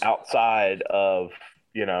outside of,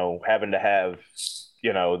 having to have,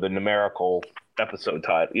 the numerical episode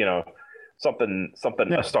title, something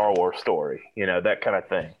a Star Wars story, that kind of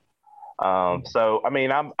thing. So, I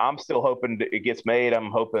mean, I'm still hoping it gets made.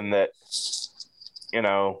 I'm hoping that,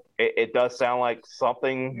 it does sound like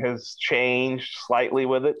something has changed slightly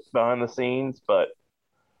with it behind the scenes, but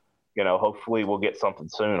hopefully we'll get something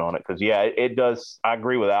soon on it. Because it does. I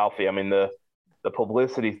agree with Alfie. I mean, the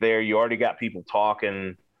publicity's there. You already got people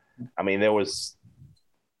talking. I mean, there was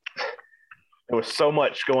so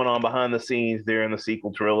much going on behind the scenes during the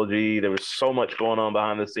sequel trilogy. There was so much going on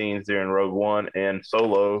behind the scenes during Rogue One and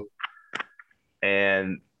Solo.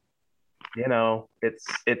 And,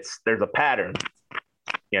 there's a pattern,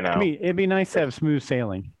 It'd be nice to have smooth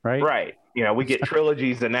sailing, right? Right. We get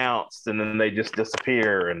trilogies announced and then they just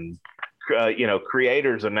disappear, and,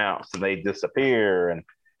 creators announced and they disappear. And,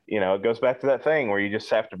 it goes back to that thing where you just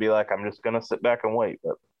have to be like, I'm just going to sit back and wait.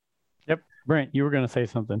 But Yep. Brent, you were going to say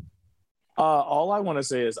something. All I want to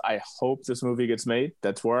say is I hope this movie gets made.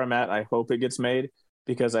 That's where I'm at. I hope it gets made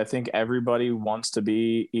because I think everybody wants to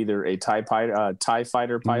be either a TIE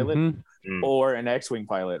fighter pilot or an X-Wing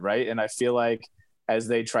pilot, right? And I feel like as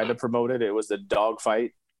they tried to promote it, it was the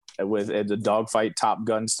dogfight Top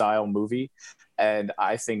Gun style movie. And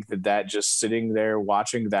I think that just sitting there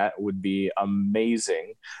watching that would be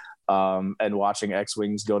amazing. And watching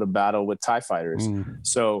X-Wings go to battle with TIE fighters.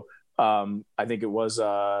 So I think it was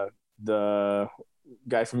the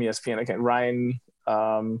guy from ESPN, Ryan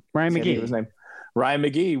McGee. His name. Ryan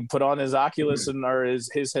McGee put on his Oculus or his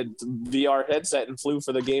VR headset and flew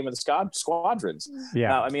for the game of the squadrons. Yeah.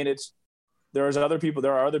 Now, I mean, there are other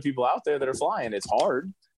people out there that are flying. It's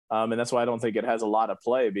hard. And that's why I don't think it has a lot of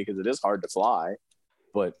play because it is hard to fly.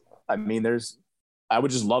 But I mean, I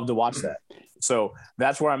would just love to watch that. So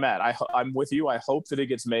that's where I'm at. I'm with you. I hope that it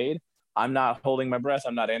gets made. I'm not holding my breath.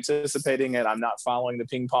 I'm not anticipating it. I'm not following the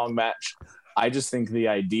ping pong match. I just think the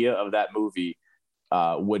idea of that movie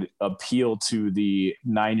would appeal to the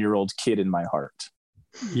 9-year-old kid in my heart.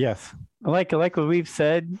 Yes. Like what we've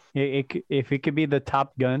said, if it could be the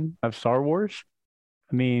Top Gun of Star Wars,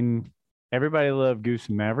 I mean, everybody loved Goose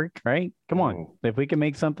and Maverick, right? Come on. If we can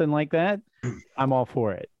make something like that, I'm all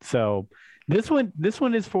for it. So this one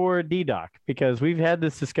is for D-Doc because we've had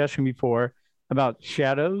this discussion before about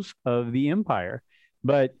Shadows of the Empire.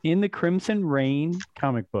 But in the Crimson Reign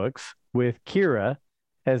comic books with Kira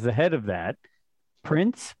as the head of that,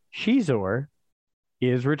 Prince Xizor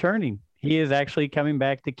is returning. He is actually coming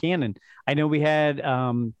back to canon. I know we had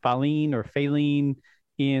Faline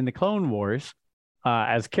in the Clone Wars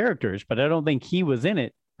as characters, but I don't think he was in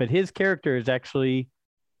it. But his character is actually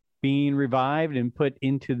being revived and put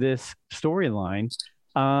into this storyline.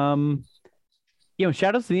 Shadows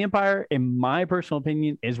of the Empire, in my personal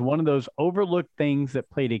opinion, is one of those overlooked things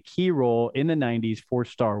that played a key role in the 90s for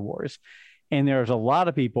Star Wars. And there's a lot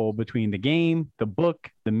of people between the game, the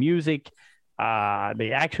book, the music,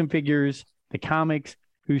 the action figures, the comics,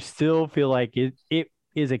 who still feel like it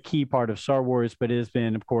is a key part of Star Wars, but it has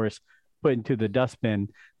been, of course, put into the dustbin.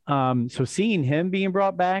 So seeing him being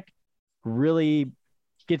brought back really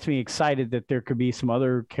gets me excited that there could be some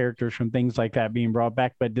other characters from things like that being brought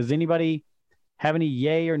back. But does anybody have any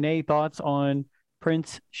yay or nay thoughts on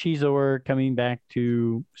Prince Xizor coming back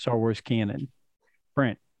to Star Wars canon?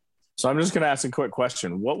 Brent. So I'm just going to ask a quick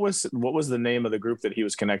question. What was the name of the group that he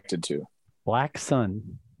was connected to? Black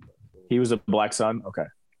Sun. He was a Black Sun? Okay.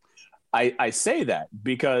 I say that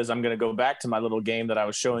because I'm going to go back to my little game that I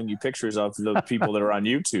was showing you pictures of the people that are on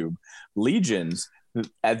YouTube. Legions,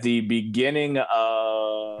 at the beginning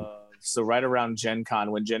of, so right around Gen Con,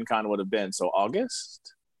 when Gen Con would have been, so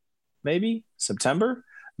August, maybe September,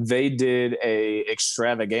 they did a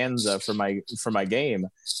extravaganza for my game,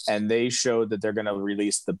 and they showed that they're going to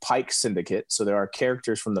release the Pike Syndicate. So there are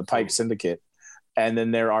characters from the Pike Syndicate, and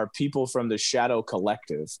then there are people from the Shadow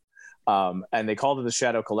Collective. And they called it the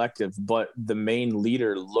Shadow Collective, but the main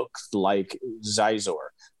leader looked like Xizor.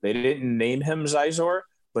 They didn't name him Xizor,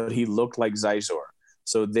 but he looked like Xizor.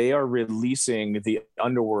 So they are releasing the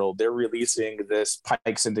Underworld. They're releasing this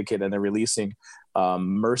Pike Syndicate, and they're releasing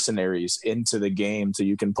mercenaries into the game, so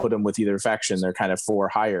you can put them with either faction. They're kind of for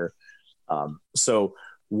hire. So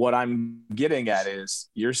what I'm getting at is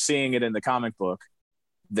you're seeing it in the comic book.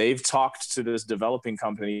 They've talked to this developing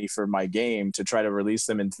company for my game to try to release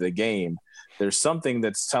them into the game. There's something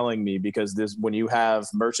that's telling me, because when you have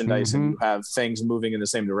merchandise and you have things moving in the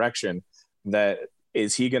same direction, that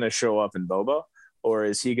is he going to show up in Boba, or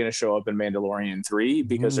is he going to show up in Mandalorian 3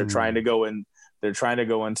 because they're trying to go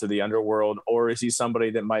into the Underworld, or is he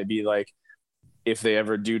somebody that might be like, if they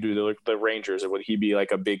ever do the Rangers, or would he be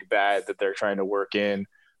like a big bad that they're trying to work in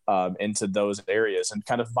into those areas and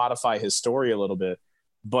kind of modify his story a little bit?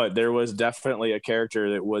 But there was definitely a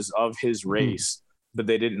character that was of his race, but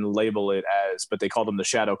they didn't label it as, but they called him the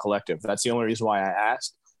Shadow Collective. That's the only reason why I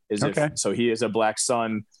asked is so he is a Black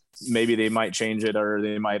Sun. Maybe they might change it, or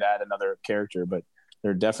they might add another character, but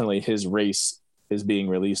they're definitely, his race is being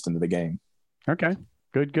released into the game. Okay.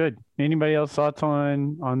 Good. Anybody else thoughts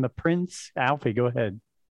on the Prince? Alfie, go ahead.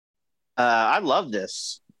 I love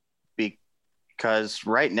this because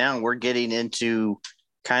right now we're getting into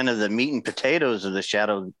kind of the meat and potatoes of the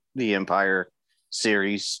Shadow of the Empire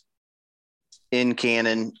series in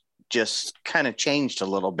canon, just kind of changed a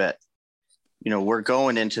little bit. We're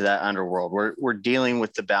going into that underworld. We're dealing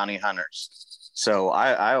with the bounty hunters. So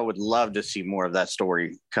I would love to see more of that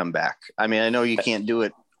story come back. I mean, I know you can't do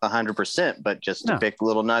it 100%, but just to pick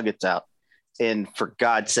little nuggets out. And for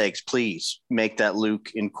God's sakes, please make that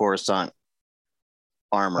Luke in Coruscant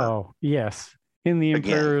armor. Oh, yes. In the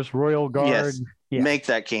Emperor's Royal Guard. Yes. Yeah. Make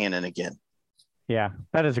that canon again. Yeah,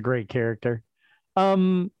 that is a great character.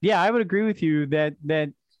 Yeah, I would agree with you that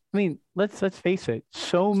I mean, let's face it.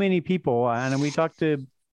 So many people, and we talked to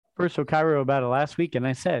Perso Cairo about it last week, and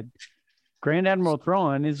I said, Grand Admiral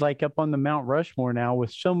Thrawn is like up on the Mount Rushmore now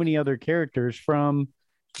with so many other characters from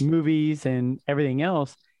movies and everything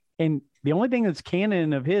else. And the only thing that's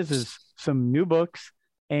canon of his is some new books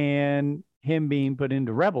and him being put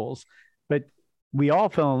into Rebels. But we all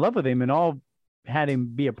fell in love with him and all had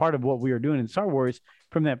him be a part of what we were doing in Star Wars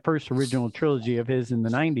from that first original trilogy of his in the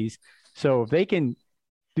 90s. So if they can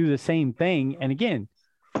do the same thing, and again,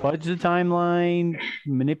 fudge the timeline,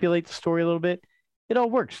 manipulate the story a little bit, it all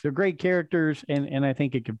works. They're great characters, and I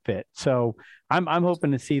think it could fit. So I'm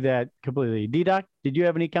hoping to see that completely. D-Doc, did you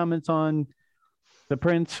have any comments on the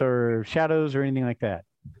Prince or Shadows or anything like that?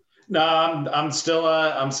 No, I'm still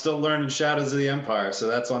learning Shadows of the Empire, so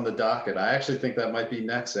that's on the docket. I actually think that might be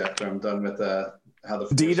next after I'm done with how the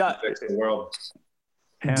Force fix the world.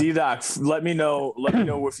 Yeah. D-Doc, let me know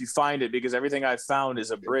if you find it, because everything I found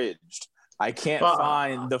is abridged. I can't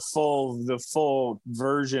find the full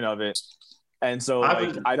version of it, and so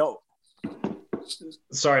I don't.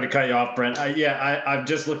 Sorry to cut you off, Brent. I've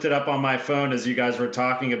just looked it up on my phone as you guys were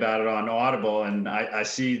talking about it on Audible, and I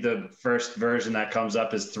see the first version that comes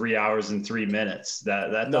up is 3 hours and 3 minutes.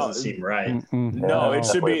 That doesn't seem right. No, it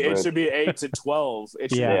should be 8 to 12.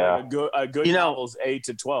 It should be a good novel's 8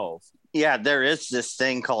 to 12. Yeah, there is this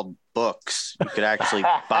thing called books. You could actually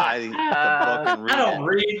buy the book and read it. I don't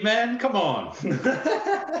read, man. Come on.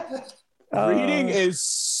 Reading is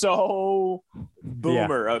so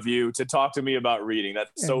boomer of you to talk to me about reading.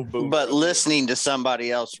 That's so boomer. But listening to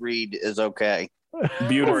somebody else read is okay.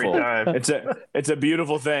 Beautiful. It's a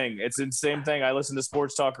beautiful thing. It's the same thing. I listen to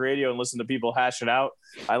sports talk radio and listen to people hash it out.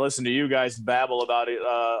 I listen to you guys babble about it,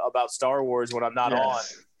 about Star Wars when I'm not on.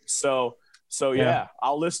 So yeah,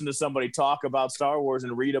 I'll listen to somebody talk about Star Wars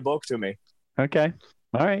and read a book to me. Okay.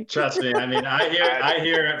 All right. Trust me. I mean, I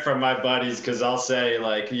hear it from my buddies, because I'll say,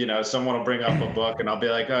 like, someone will bring up a book and I'll be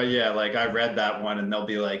like, oh yeah, like I read that one, and they'll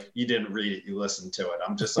be like, you didn't read it, you listened to it.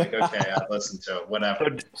 I'm just like, okay, I listened to it,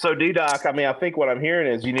 whatever. So D-Doc, I mean, I think what I'm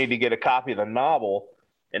hearing is you need to get a copy of the novel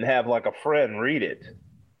and have like a friend read it,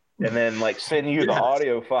 and then like send you the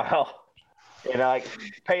audio file. And like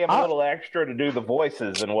pay them a little extra to do the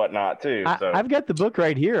voices and whatnot too. So. I've got the book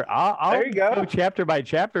right here. I'll there you go chapter by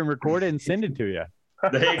chapter and record it and send it to you.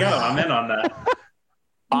 There you go. I'm in on that.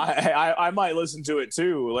 I might listen to it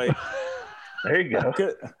too. Like, there you go.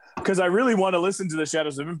 Because I really want to listen to the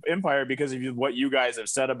Shadows of Empire because of what you guys have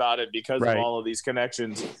said about it, because of all of these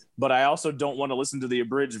connections. But I also don't want to listen to the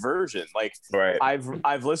abridged version. Like,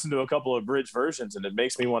 I've listened to a couple of abridged versions, and it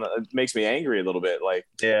makes me angry a little bit. Like,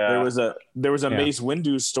 there was a Mace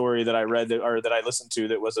Windu story that I read that I listened to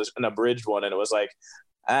that was an abridged one, and it was like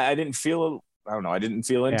I didn't feel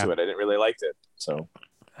into it. I didn't really like it. So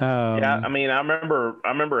I mean, I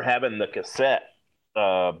remember having the cassette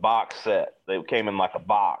box set. They came in like a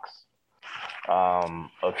box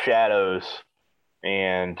of Shadows,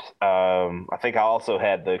 and I think I also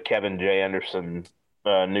had the Kevin J. Anderson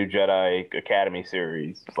New Jedi Academy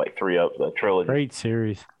series. It's like 3 of the trilogy. Great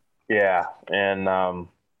series. Yeah, and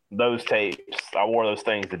those tapes, I wore those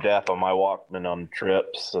things to death on my Walkman on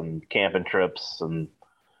trips and camping trips and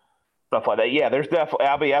stuff like that. Yeah, there's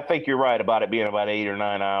definitely. I think you're right about it being about 8 or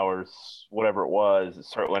 9 hours, whatever it was.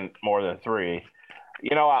 It's certainly more than 3.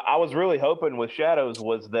 I was really hoping with Shadows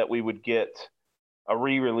was that we would get a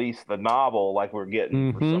re-release of the novel like we're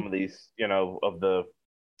getting for some of these, of the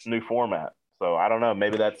new format. So I don't know.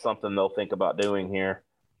 Maybe that's something they'll think about doing here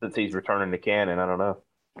since he's returning to canon. I don't know.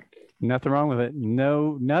 Nothing wrong with it.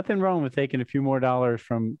 No, nothing wrong with taking a few more dollars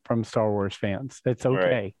from Star Wars fans. It's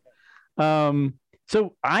okay. Right.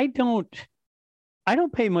 So I don't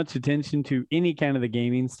pay much attention to any kind of the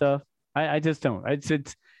gaming stuff. I just don't.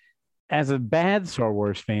 It's as a bad Star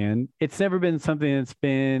Wars fan, it's never been something that's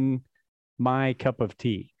been my cup of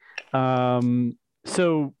tea.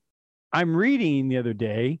 So I'm reading the other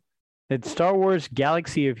day that Star Wars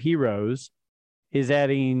Galaxy of Heroes is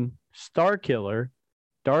adding Starkiller,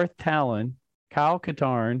 Darth Talon, Kyle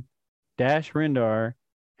Katarn, Dash Rendar,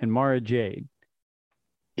 and Mara Jade.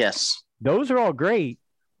 Yes. Those are all great.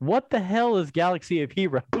 What the hell is Galaxy of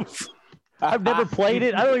Heroes? I've never played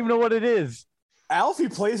it. I don't even know what it is. Alfie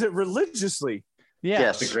plays it religiously. Yeah.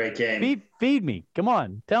 Yes. It's a great game. Feed me. Come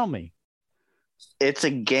on. Tell me. It's a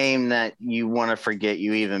game that you want to forget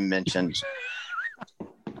you even mentioned.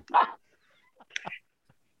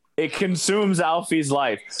 It consumes Alfie's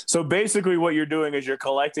life. So basically what you're doing is you're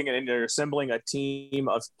collecting and you're assembling a team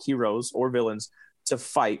of heroes or villains to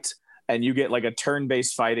fight. And you get like a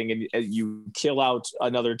turn-based fighting and you kill out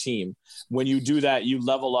another team. When you do that, you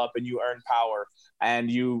level up and you earn power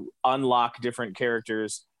and you unlock different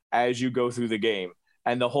characters as you go through the game.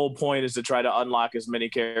 And the whole point is to try to unlock as many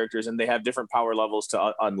characters, and they have different power levels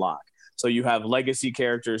to unlock. So you have legacy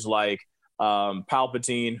characters like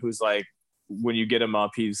Palpatine, who's like, when you get him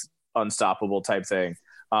up, he's unstoppable type thing.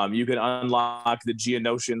 You can unlock the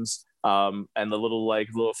Geonosians, and the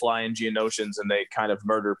little flying Geonosians, and they kind of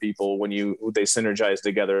murder people when they synergize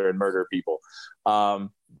together and murder people.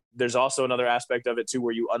 There's also another aspect of it too,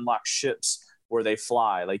 where you unlock ships where they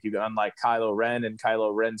fly. Like you can unlock Kylo Ren and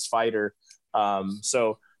Kylo Ren's fighter.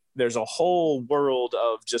 So there's a whole world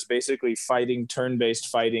of just basically turn-based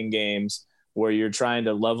fighting games where you're trying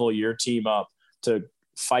to level your team up to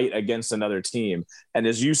fight against another team. And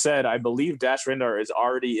as you said, I believe Dash Rendar is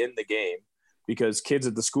already in the game because kids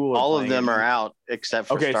at the school all of them are out except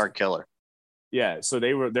for Starkiller. Yeah, so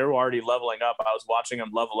they were already leveling up. I was watching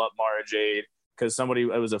them level up Mara Jade because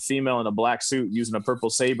it was a female in a black suit using a purple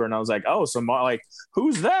saber, and I was like, oh, so like,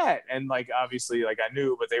 who's that? And like, obviously, like I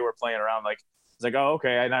knew, but they were playing around. Like, it's like, oh,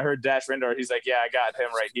 okay. And I heard Dash Rendar. He's like, yeah, I got him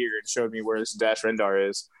right here, and showed me where this Dash Rendar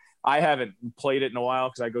is. I haven't played it in a while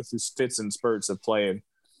because I go through fits and spurts of playing.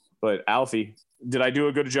 But Alfie, did I do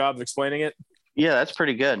a good job of explaining it? Yeah, that's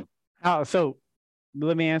pretty good. So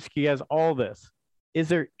let me ask you guys all this. Is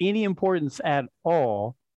there any importance at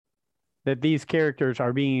all that these characters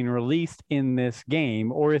are being released in this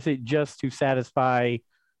game, or is it just to satisfy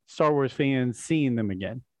Star Wars fans seeing them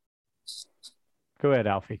again? Go ahead,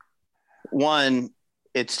 Alfie. One,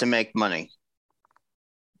 it's to make money.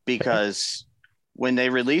 Because when they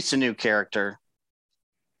release a new character,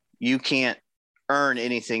 you can't earn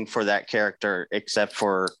anything for that character except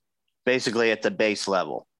for basically at the base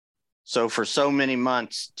level. So for so many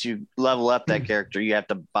months to level up that character, you have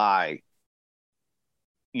to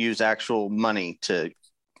use actual money to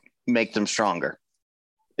make them stronger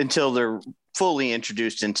until they're fully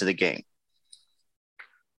introduced into the game.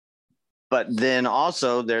 But then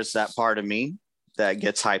also there's that part of me that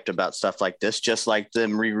gets hyped about stuff like this, just like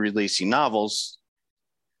them re-releasing novels.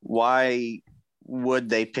 Why would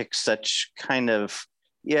they pick such kind of,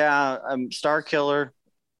 Starkiller,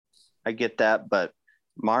 I get that, but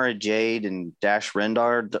Mara Jade and Dash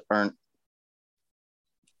Rendar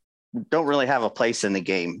don't really have a place in the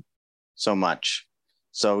game so much.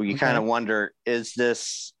 So you kind of wonder, is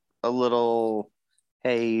this a little,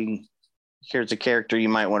 hey, here's a character you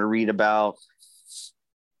might want to read about,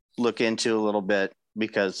 look into a little bit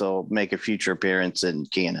because they'll make a future appearance in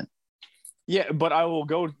canon. Yeah, but I will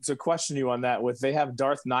go to question you on that they have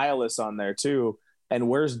Darth Nihilus on there too. And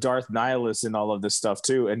where's Darth Nihilus in all of this stuff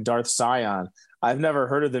too? And Darth Sion. I've never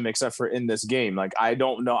heard of them except for in this game. Like, I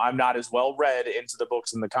don't know. I'm not as well read into the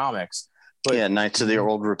books and the comics. But yeah, Knights of the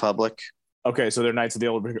Old Republic. Okay, so they're Knights of the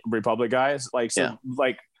Old Republic guys. Like, so,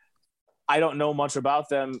 like, I don't know much about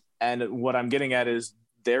them. And what I'm getting at is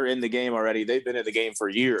they're in the game already. They've been in the game for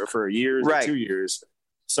years, right. 2 years.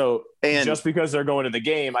 So just because they're going to the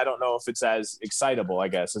game, I don't know if it's as excitable, I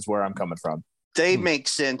guess, is where I'm coming from. They make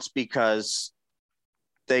sense because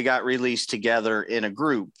they got released together in a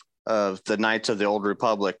group of the Knights of the Old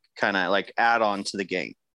Republic, kind of like add on to the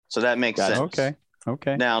game. So that makes sense.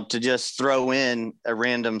 Okay. Now, to just throw in a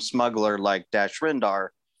random smuggler like Dash Rendar,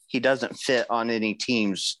 he doesn't fit on any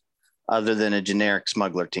teams other than a generic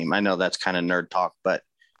smuggler team. I know that's kind of nerd talk, but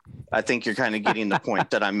I think you're kind of getting the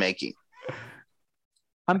point that I'm making.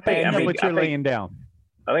 I'm picking what you're laying down.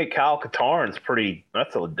 I think Kyle Katarn's pretty.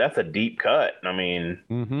 That's a deep cut. I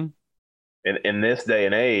mean, in this day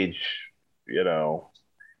and age, you know,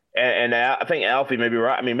 and I think Alfie may be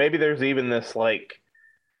right. I mean, maybe there's even this like,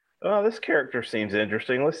 oh, this character seems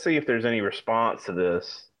interesting. Let's see if there's any response to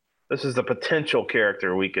this. This is the potential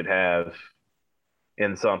character we could have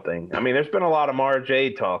in something. I mean, there's been a lot of Mara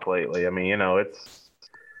Jade talk lately. I mean, you know, it's.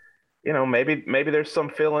 You know, maybe there's some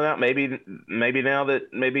filling out. Maybe now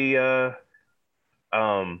that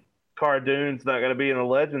Cara Dune's not going to be in the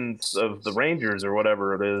Legends of the Rangers or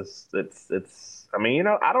whatever it is. It's. I mean, you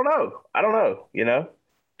know, I don't know. You know,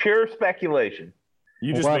 pure speculation.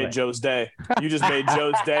 You just made Joe's day. You just made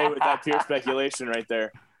Joe's day with that pure speculation right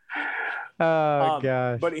there. Oh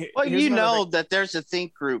gosh! But you know that there's a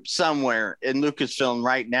think group somewhere in Lucasfilm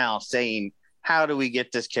right now saying, "How do we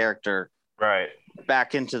get this character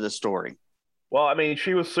back into the story?" Well, I mean,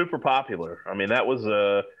 she was super popular. I mean, that was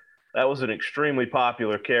an extremely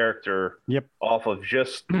popular character. Yep. Off of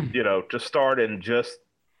just to start in just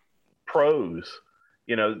prose,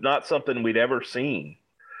 not something we'd ever seen,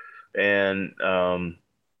 and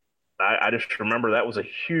I just remember that was a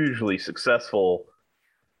hugely successful.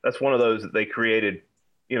 That's one of those that they created,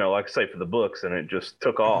 like I say, for the books, and it just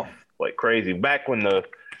took off like crazy. Back when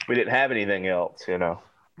we didn't have anything else,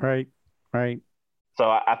 Right. So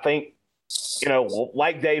I think,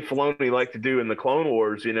 like Dave Filoni liked to do in the Clone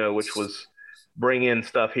Wars, which was bring in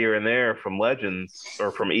stuff here and there from Legends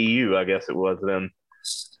or from EU, I guess it was. Then,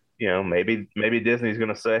 maybe Disney's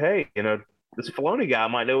going to say, hey, this Filoni guy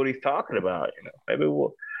might know what he's talking about. Maybe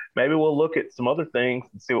we'll look at some other things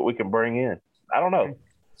and see what we can bring in. I don't know.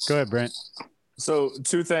 Go ahead, Brent. So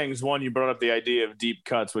 2 things. One, you brought up the idea of deep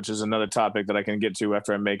cuts, which is another topic that I can get to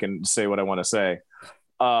after I say what I want to say.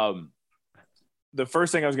 The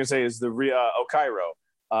first thing I was going to say is the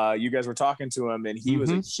Okairo. You guys were talking to him, and he was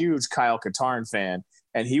a huge Kyle Katarn fan,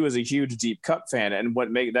 and he was a huge deep cut fan. And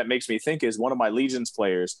that makes me think is one of my Legions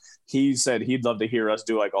players. He said he'd love to hear us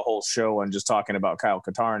do like a whole show and just talking about Kyle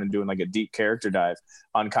Katarn and doing like a deep character dive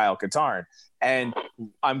on Kyle Katarn. And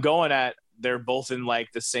I'm going at. They're both in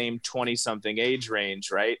like the same 20-something age range,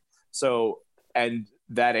 right? So, and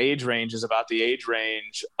that age range is about the age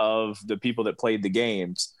range of the people that played the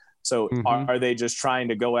games. So are they just trying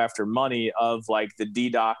to go after money of like the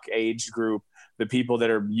DDoC age group, the people that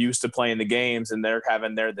are used to playing the games, and they're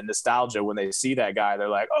having the nostalgia when they see that guy, they're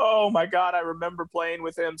like, oh my God, I remember playing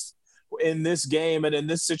with him in this game and in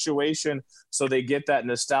this situation. So they get that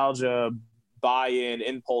nostalgia buy-in,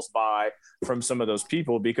 impulse buy from some of those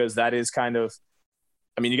people, because that is kind of,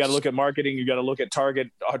 I mean, you got to look at marketing, you got to look at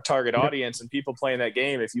target audience and people playing that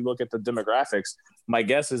game. If you look at the demographics, my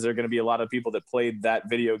guess is there are going to be a lot of people that played that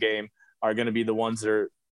video game are going to be the ones that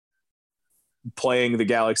are playing the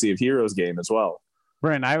Galaxy of Heroes game as well.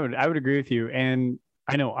 Brent, I would agree with you. And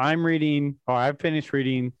I know I've finished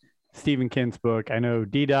reading Stephen Kent's book. I know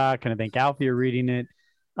DDoC and I think Alfie are reading it.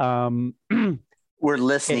 We're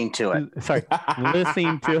listening to it. Sorry,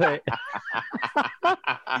 listening to it.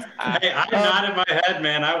 Hey, I nodded my head,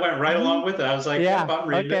 man. I went right along with it. I was like, yeah, I'm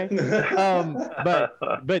reading it.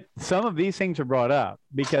 But some of these things are brought up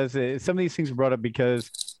because it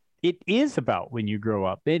is about when you grow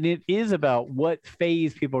up, and it is about what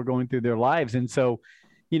phase people are going through their lives. And so,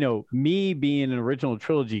 me being an original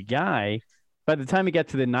trilogy guy, by the time it got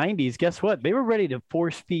to the 90s, guess what? They were ready to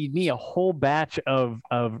force feed me a whole batch of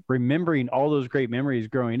remembering all those great memories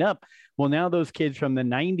growing up. Well, now those kids from the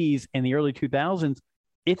 90s and the early 2000s,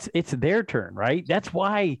 it's their turn, right? That's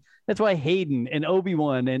why Hayden and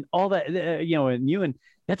Obi-Wan and all that, and Ewan,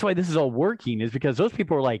 that's why this is all working, is because those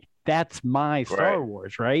people are like, that's my Star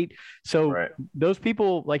Wars, right? So those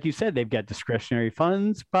people, like you said, they've got discretionary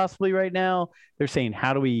funds possibly right now. They're saying,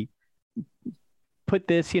 how do we put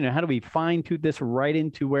this, how do we fine tune this right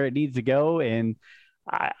into where it needs to go? And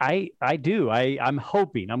I'm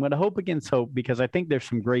hoping, I'm going to hope against hope, because I think there's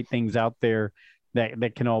some great things out there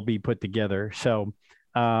that can all be put together. So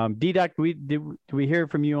DDoC, do we hear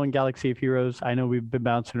from you on Galaxy of Heroes? I know we've been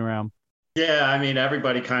bouncing around. Yeah, I mean,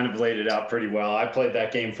 everybody kind of laid it out pretty well. I played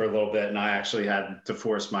that game for a little bit, and I actually had to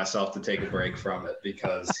force myself to take a break from it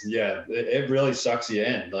because, it really sucks you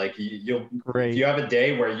in. Like, if you have a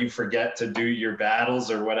day where you forget to do your battles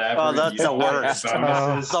or whatever. Oh, that's the worst.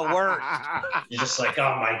 The worst. You're just like,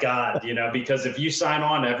 oh my God, because if you sign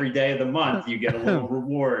on every day of the month, you get a little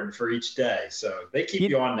reward for each day. So they keep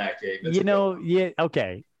you on that game.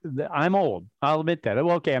 Okay. I'm old. I'll admit that.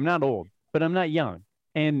 Well, okay, I'm not old, but I'm not young.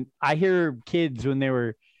 And I hear kids when they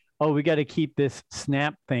were, we got to keep this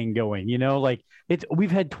snap thing going,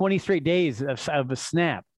 we've had 20 straight days of a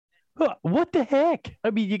snap. What the heck? I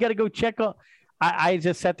mean, you got to go check on. I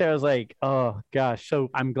just sat there. I was like, oh gosh. So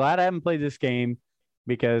I'm glad I haven't played this game,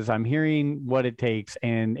 because I'm hearing what it takes,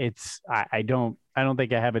 and I don't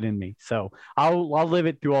think I have it in me. So I'll live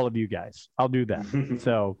it through all of you guys. I'll do that.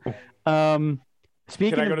 So,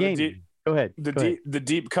 speaking of gaming. Go ahead. The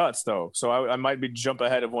deep cuts, though. So I might be jump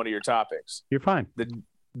ahead of one of your topics. You're fine.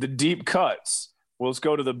 The deep cuts. Well, let's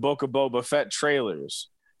go to the Book of Boba Fett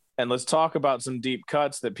trailers, and let's talk about some deep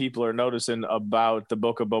cuts that people are noticing about the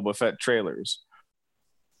Book of Boba Fett trailers.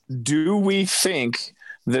 Do we think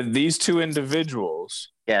that these two individuals?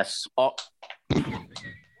 Yes.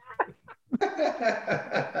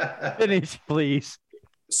 Finish, please.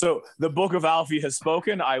 So the book of Alfie has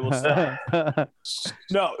spoken. I will stop.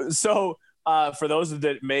 No. So for those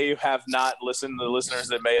that may have not listened, the listeners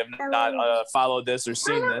that may have not followed this or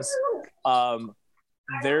seen this,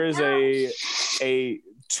 there is a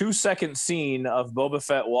 2-second scene of Boba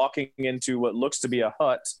Fett walking into what looks to be a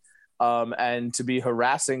hut and to be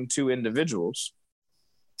harassing 2 individuals.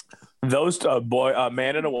 Those a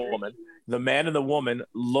man and a woman. The man and the woman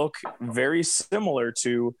look very similar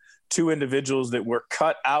to 2 individuals that were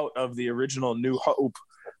cut out of the original New Hope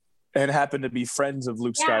and happen to be friends of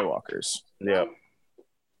Luke Skywalker's. Yeah.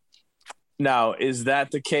 Now, is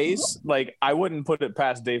that the case? Like, I wouldn't put it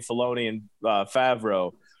past Dave Filoni and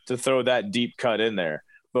Favreau to throw that deep cut in there.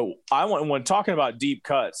 But when talking about deep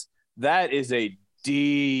cuts, that is a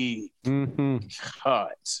deep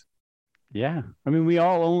cut. Yeah. I mean, we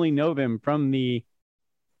all only know them from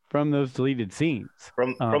those deleted scenes.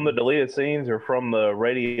 From the deleted scenes or from the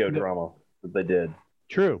radio drama that they did.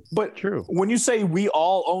 True. But true. When you say we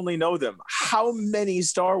all only know them, how many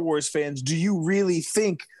Star Wars fans do you really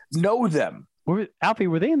think know them? Alfie,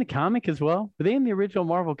 were they in the comic as well? Were they in the original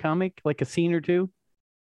Marvel comic, like a scene or 2?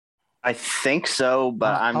 I think so,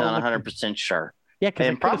 but I'm not 100% sure. Yeah,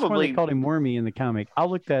 because probably they called him Wormy in the comic. I'll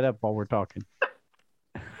look that up while we're talking.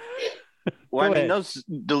 Well, I mean, those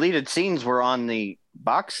deleted scenes were on the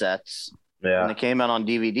box sets when they came out on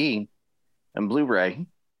DVD and Blu-ray.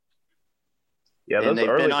 Yeah, and they've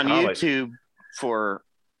been on comics. YouTube for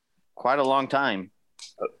quite a long time.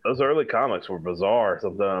 Those early comics were bizarre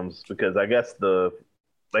sometimes because I guess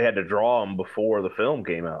they had to draw them before the film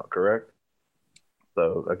came out, correct?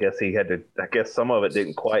 So I guess he had to. I guess some of it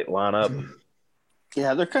didn't quite line up.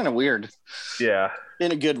 Yeah, they're kind of weird. Yeah,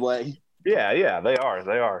 in a good way. Yeah, they are.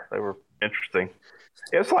 They were interesting.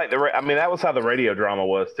 It's like that was how the radio drama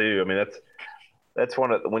was too. I mean, that's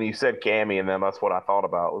when you said Cammy and them, that's what I thought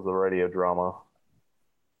about was the radio drama.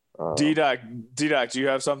 D-Doc, do you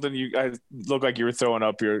have something? I look like you were throwing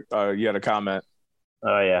up you had a comment.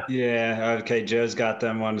 Oh yeah. Yeah. Okay. Joe's got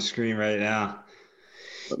them on the screen right now.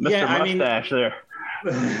 Mr. Mustache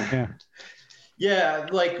there. Yeah.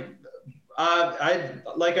 Like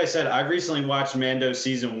I said, I recently watched Mando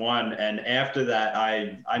season 1, and after that,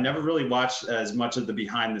 I never really watched as much of the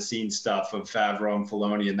behind the scenes stuff of Favreau and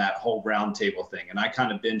Filoni and that whole roundtable thing. And I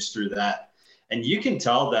kind of binged through that. And you can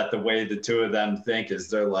tell that the way the 2 of them think is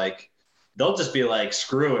they'll just be like,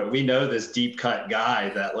 screw it. We know this deep cut guy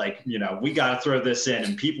that we got to throw this in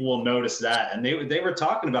and people will notice that. And they were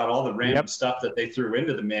talking about all the random stuff that they threw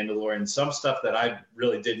into the Mandalorian, some stuff that I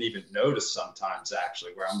really didn't even notice sometimes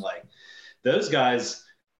actually, where I'm like, those guys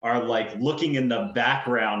are like looking in the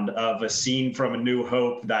background of a scene from A New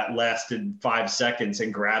Hope that lasted 5 seconds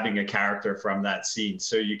and grabbing a character from that scene.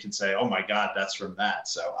 So you can say, oh my God, that's from that.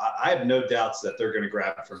 So I have no doubts that they're going to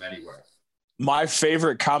grab it from anywhere. My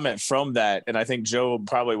favorite comment from that, and I think Joe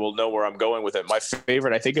probably will know where I'm going with it. My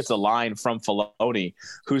favorite, I think it's a line from Filoni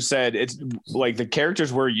who said, it's like the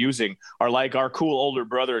characters we're using are like our cool older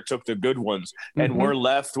brother took the good ones and we're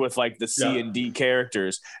left with like the C and D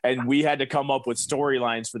characters. And we had to come up with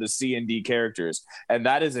storylines for the C and D characters. And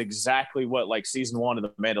that is exactly what like season 1 of The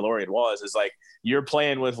Mandalorian was, is like, you're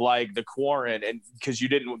playing with like the Quarren and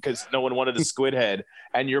because no one wanted the squid head,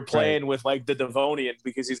 and you're playing with like the Devonian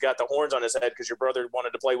because he's got the horns on his head because your brother wanted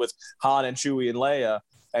to play with Han and Chewie and Leia,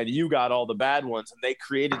 and you got all the bad ones, and they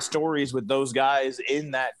created stories with those guys in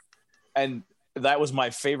that. And that was my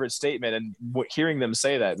favorite statement. And hearing them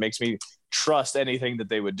say that makes me trust anything that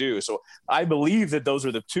they would do. So I believe that those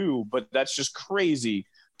are the 2, but that's just crazy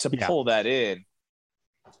to pull that in.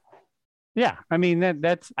 Yeah, I mean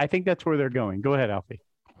I think that's where they're going. Go ahead, Alfie.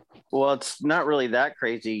 Well, it's not really that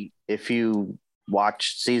crazy if you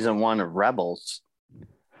watch season 1 of Rebels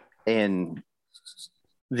and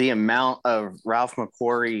the amount of Ralph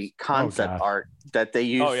McQuarrie concept art that they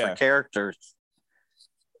use for characters.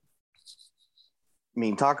 I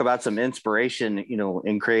mean, talk about some inspiration,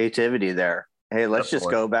 and creativity there. Hey, let's just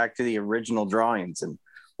go back to the original drawings and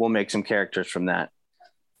we'll make some characters from that.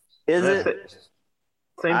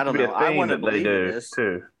 I don't know. I want to believe this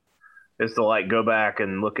too. Is to like go back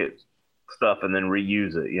and look at stuff and then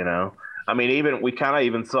reuse it. I mean, we kind of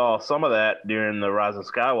even saw some of that during the Rise of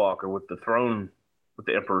Skywalker with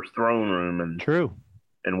the Emperor's throne room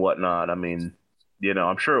and whatnot. I mean,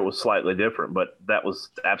 I'm sure it was slightly different, but that was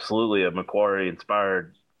absolutely a McQuarrie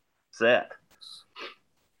inspired set.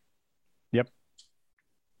 Yep.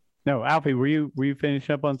 No, Alfie, were you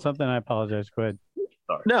finishing up on something? I apologize. Go ahead.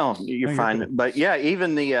 Sorry. No, you're fine. But yeah,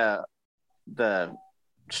 even the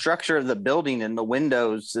structure of the building and the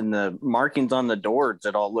windows and the markings on the doors,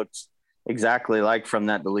 it all looks exactly like from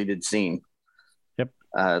that deleted scene. Yep.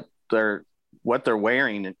 what they're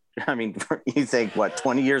wearing. I mean, you think what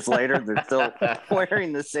 20 years later they're still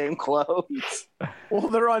wearing the same clothes? Well,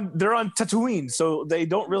 they're on Tatooine, so they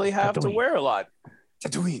don't really have to wear a lot.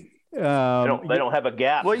 Tatooine. They don't have a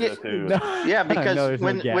gap. Well, to go to. Yeah, because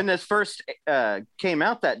No, when this first came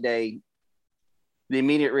out that day, the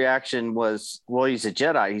immediate reaction was, well, he's a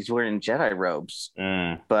Jedi. He's wearing Jedi robes.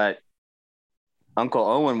 But Uncle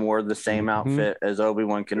Owen wore the same outfit as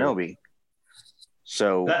Obi-Wan Kenobi.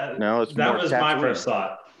 So that was my first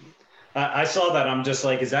thought. I saw that. I'm just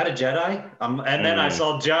like, is that a Jedi? And then I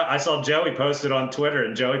saw Joey posted on Twitter,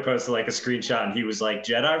 and Joey posted like a screenshot, and he was like,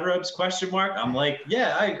 Jedi robes ? I'm like,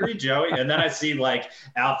 yeah, I agree, Joey. And then I see like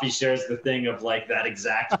Alfie shares the thing of like that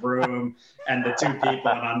exact room and the two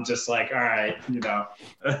people, and I'm just like, all right, these guys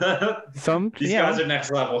are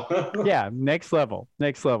next level. Yeah, next level.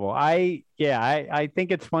 I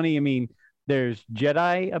think it's funny. I mean, there's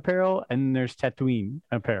Jedi apparel and there's Tatooine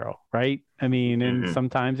apparel, right? I mean, and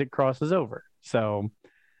sometimes it crosses over. So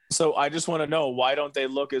I just want to know, why don't they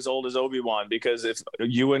look as old as Obi-Wan? Because if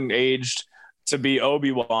Ewan aged to be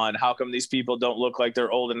Obi-Wan, how come these people don't look like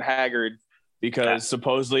they're old and haggard? Because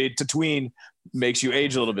supposedly Tatooine makes you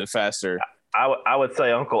age a little bit faster. I would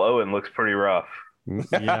say Uncle Owen looks pretty rough.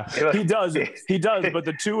 Yeah, he does. But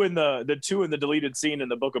the two in the deleted scene in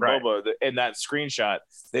the Book of Boba, in that screenshot,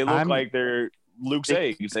 they look like they're Luke's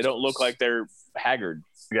eggs. They don't look like they're haggard.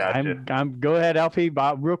 Gotcha. Go ahead, Alfie.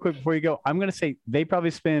 Bob, real quick before you go, I'm going to say they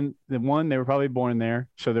probably spend they were probably born there,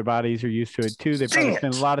 so their bodies are used to it. 2, they probably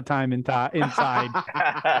spend a lot of time inside.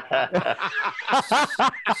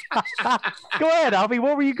 Go ahead, Alfie.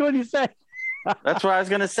 What were you going to say? That's what I was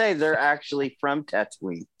going to say. They're actually from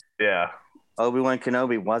Tatooine. Yeah. Obi-Wan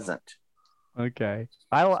Kenobi wasn't. Okay.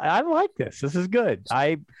 I like this. This is good.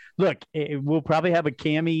 We'll probably have a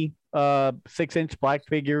Cammy 6-inch black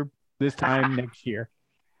figure this time next year.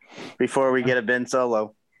 Before we get a Ben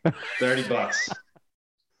Solo. $30.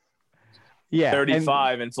 Yeah.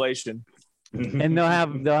 35 inflation. And they'll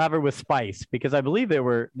have her with spice, because I believe they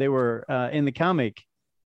were in the comic.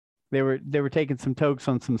 They were taking some tokes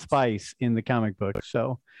on some spice in the comic book.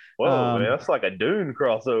 So whoa, man, that's like a Dune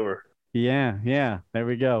crossover. Yeah. There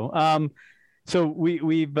we go. So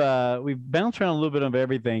we've bounced around a little bit of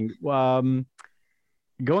everything. Going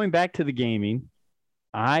back to the gaming,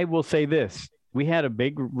 I will say this: we had a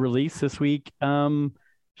big release this week,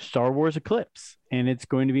 Star Wars Eclipse, and it's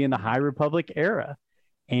going to be in the High Republic era.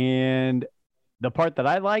 And the part that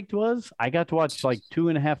I liked was I got to watch like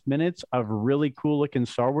 2.5 minutes of really cool looking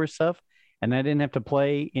Star Wars stuff, and I didn't have to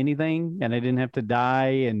play anything, and I didn't have to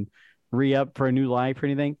die and re-up for a new life or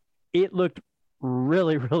anything. It looked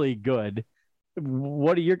really, really good.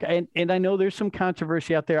 What are your and I know there's some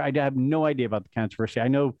controversy out there. I have no idea about the controversy. I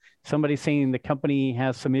know somebody's saying the company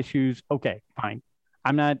has some issues. Okay, fine.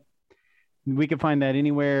 We can find that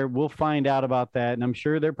anywhere. We'll find out about that. And I'm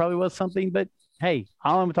sure there probably was something, but hey,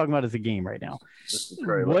 all I'm talking about is the game right now.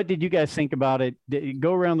 What did you guys think about it?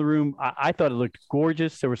 Go around the room. I thought it looked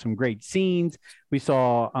gorgeous. There were some great scenes. We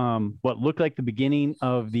saw what looked like the beginning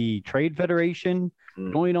of the Trade Federation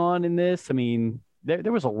going on in this. I mean,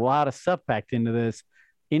 there was a lot of stuff packed into this.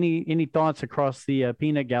 Any thoughts across the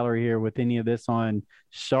peanut gallery here with any of this on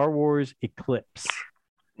Star Wars Eclipse?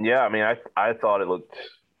 Yeah, I mean, I thought it looked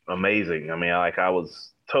amazing. I mean, I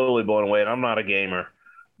was totally blown away, and I'm not a gamer,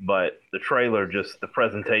 but the trailer, just the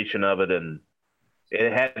presentation of it, and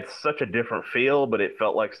it had such a different feel, but it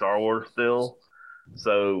felt like Star Wars still.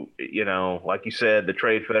 So, like you said, the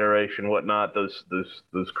Trade Federation, whatnot, those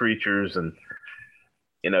creatures, and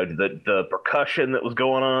the percussion that was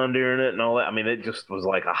going on during it and all that. I mean, it just was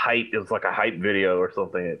like a hype. It was like a hype video or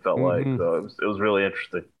something. It felt like, so it was really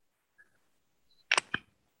interesting.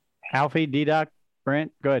 Alfie, D-Doc,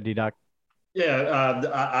 Brent, go ahead, D-Doc. Yeah,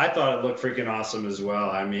 I thought it looked freaking awesome as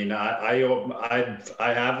well. I mean, I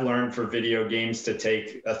have learned for video games to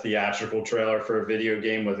take a theatrical trailer for a video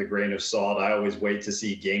game with a grain of salt. I always wait to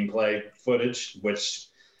see gameplay footage, which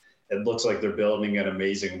it looks like they're building an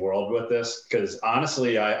amazing world with this. Because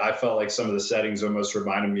honestly, I felt like some of the settings almost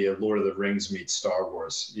reminded me of Lord of the Rings meets Star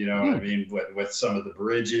Wars. You know what I mean? With some of the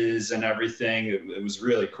bridges and everything, it was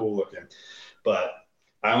really cool looking. But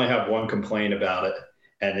I only have one complaint about it.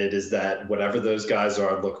 And it is that whatever those guys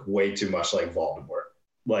are look way too much like Voldemort.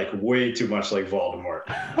 Like way too much like Voldemort.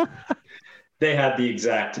 They had the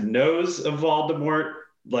exact nose of Voldemort,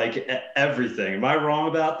 like everything. Am I wrong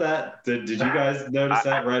about that? Did you guys notice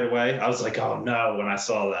that right away? I was like, oh no, when I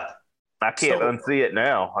saw that. I can't unsee it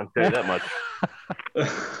now. I can tell you that much.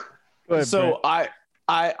 Ahead, so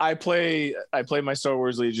I play my Star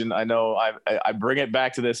Wars Legion. I know I bring it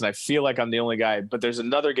back to this, and I feel like I'm the only guy. But there's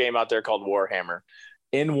another game out there called Warhammer.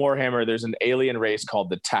 in Warhammer, there's an alien race called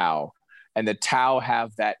the Tau, and the Tau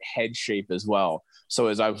have that head shape as well. So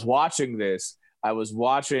as I was watching this,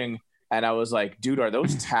 and I was like, dude, are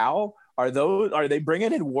those Tau? Are they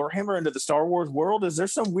bringing in Warhammer into the Star Wars world? Is there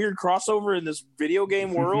some weird crossover in this video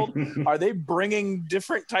game world? Are they bringing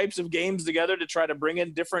different types of games together to try to bring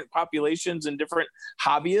in different populations and different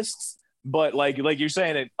hobbyists? But like you're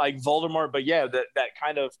saying, it like Voldemort, but yeah, that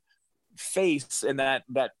kind of face and that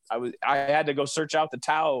I had to go search out the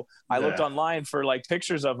Tau. I looked online for like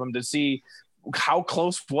pictures of them to see how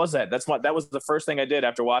close was that. That was the first thing I did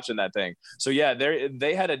after watching that thing. So yeah,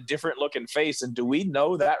 they had a different looking face. And do we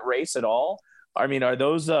know that race at all? I mean, are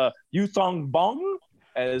those Yuthong Bong,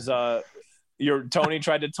 as your Tony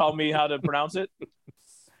tried to tell me how to pronounce it?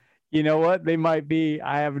 You know what? They might be.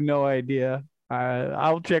 I have no idea.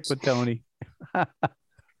 I'll check with Tony.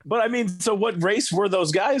 But I mean, so what race were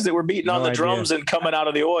those guys that were beating on the drums and coming out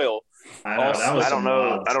of the oil? I don't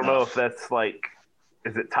know if that's like,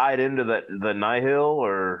 is it tied into the Nihil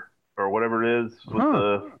or whatever it is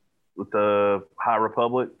with the High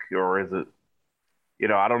Republic, or is it?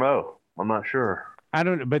 I don't know. I'm not sure. I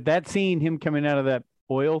don't. But that scene, him coming out of that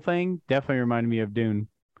oil thing, definitely reminded me of Dune.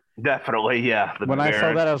 Definitely, yeah. When I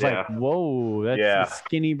saw that, I was like, "Whoa, that's the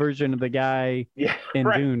skinny version of the guy in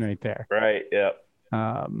Dune right there." Right. Yeah.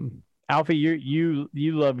 Alfie, you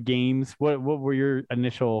love games. What were your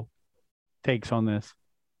initial takes on this?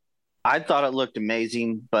 I thought it looked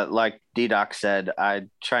amazing, but like D-Doc said, I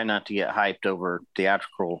try not to get hyped over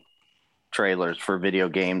theatrical trailers for video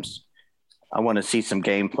games. I want to see some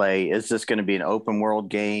gameplay. Is this going to be an open world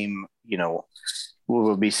game?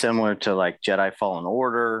 Will it be similar to like Jedi Fallen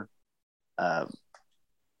Order?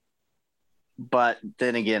 But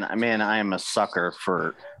then again, man, I am a sucker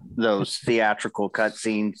for those theatrical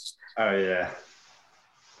cutscenes. Oh yeah.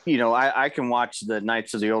 I can watch the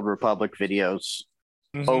Knights of the Old Republic videos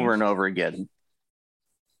over and over again.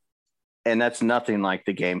 And that's nothing like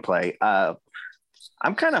the gameplay.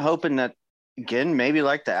 I'm kind of hoping that, again, maybe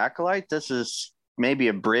like the Acolyte, this is maybe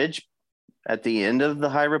a bridge at the end of the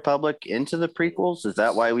High Republic into the prequels. Is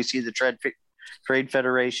that why we see the Trade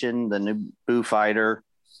Federation, the Naboo fighter,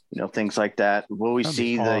 things like that? Will we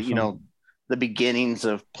see the beginnings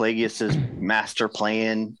of Plagueis's master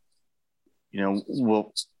plan?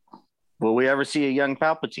 Will we ever see a young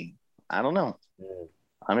Palpatine? I don't know.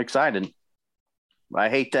 I'm excited. I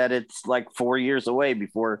hate that it's like 4 years away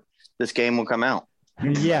before this game will come out.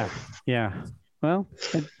 Yeah. Well,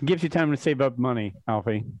 it gives you time to save up money,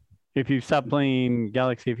 Alfie. If you stop playing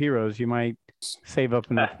Galaxy of Heroes, you might save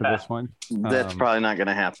up enough for this one. That's probably not going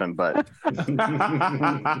to happen, but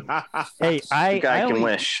hey, I can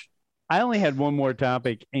wish. I only had one more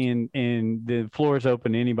topic, and the floor is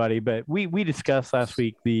open to anybody. But we discussed last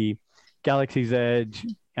week the Galaxy's Edge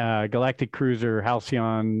Galactic Cruiser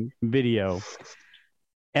Halcyon video,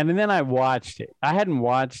 and then I watched it. I hadn't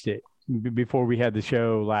watched it before we had the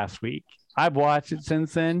show last week. I've watched it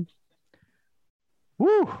since then.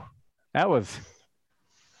 Woo! That was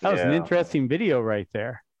an interesting video right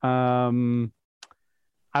there. I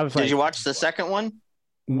was like, did you watch the second one?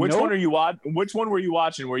 Which one are you watching? Which one were you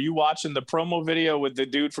watching? Were you watching the promo video with the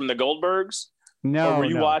dude from the Goldbergs? No. Or were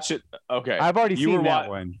you watching? Okay, I've already seen that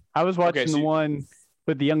one. I was watching the one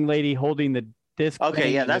with the young lady holding the disc.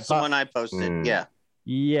 Okay, yeah, that's the one I posted.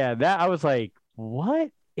 Yeah, that I was like, what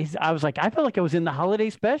is? I was like, I felt like I was in the holiday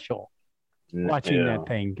special watching that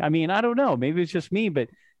thing. I mean, I don't know. Maybe it's just me, but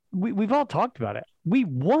we've all talked about it. We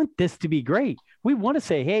want this to be great. We want to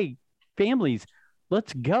say, hey, families,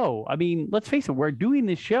 let's go. I mean, let's face it. We're doing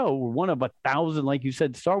this show. We're one of 1,000, like you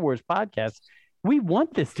said, Star Wars podcasts. We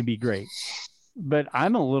want this to be great. But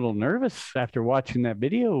I'm a little nervous after watching that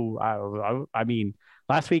video. I mean,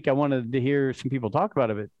 last week I wanted to hear some people talk about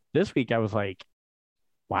it, but this week I was like,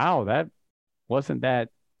 wow, that wasn't that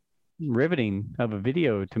riveting of a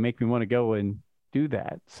video to make me want to go and do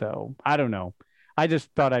that. So I don't know. I just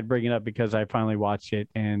thought I'd bring it up because I finally watched it,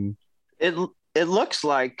 and it looks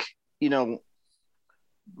like, we're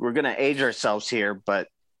going to age ourselves here, but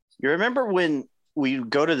you remember when we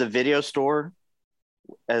go to the video store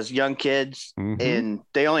as young kids and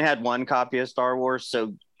they only had one copy of Star Wars,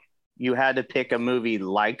 so you had to pick a movie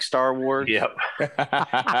like Star Wars? Yep.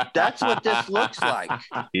 That's what this looks like.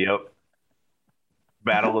 Yep.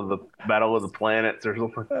 Battle of the Planets or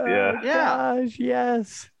something. Yeah. Gosh,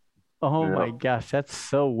 yes. Oh my gosh, that's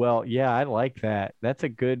so well. Yeah, I like that. That's a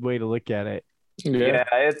good way to look at it. Yeah,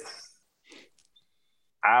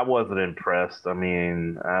 I wasn't impressed. I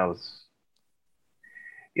mean, I was,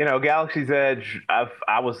 Galaxy's Edge.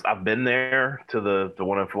 I've been there to the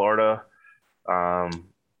one in Florida. It's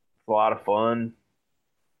a lot of fun.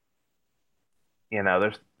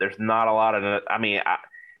 there's not a lot of. I mean,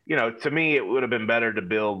 to me, it would have been better to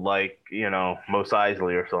build like Mos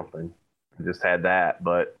Eisley or something. Just had that,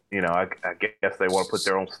 but I guess they want to put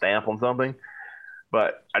their own stamp on something.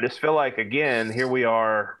 But I just feel like, again, here we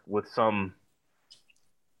are with some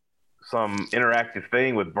interactive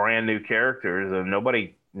thing with brand new characters, and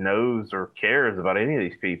nobody knows or cares about any of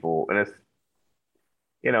these people. And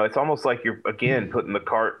it's almost like you're, again, putting the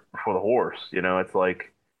cart before the horse. It's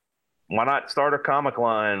like, why not start a comic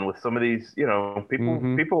line with some of these,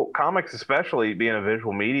 people, comics especially being a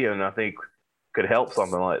visual medium, and I think could help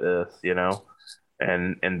something like this,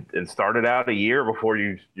 and start it out a year before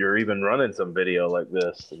you're even running some video like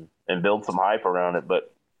this and build some hype around it.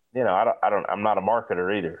 But I'm not a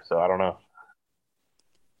marketer either, so I don't know.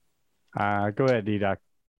 Go ahead, D-Doc.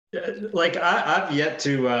 Like I've yet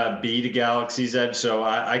to be to Galaxy's Edge, so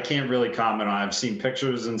I can't really comment on it. I've seen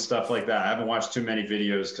pictures and stuff like that. I haven't watched too many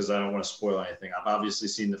videos because I don't want to spoil anything. I've obviously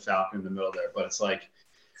seen the Falcon in the middle there, but it's like,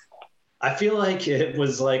 I feel like it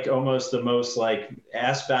was like almost the most like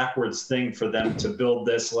ass backwards thing for them to build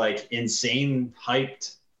this like insane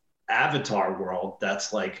hyped Avatar world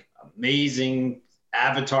that's like amazing,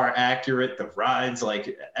 Avatar accurate, the rides,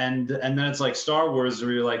 like, and then it's like Star Wars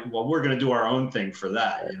where you're like, well, we're going to do our own thing for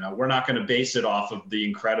that. We're not going to base it off of the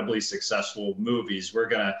incredibly successful movies. We're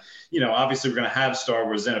going to, obviously we're going to have Star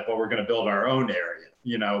Wars in it, but we're going to build our own area,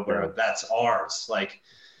 where that's ours. Like,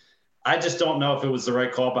 I just don't know if it was the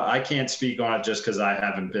right call, but I can't speak on it just because I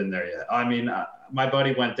haven't been there yet. I mean, my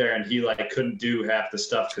buddy went there and he like couldn't do half the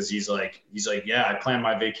stuff because he's like, yeah, I planned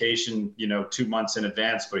my vacation, 2 months in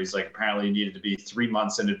advance, but he's like, apparently you needed to be 3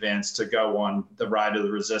 months in advance to go on the Ride of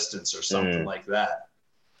the Resistance or something like that.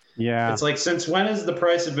 Yeah. It's like, since when is the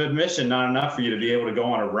price of admission not enough for you to be able to go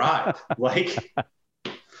on a ride? Like,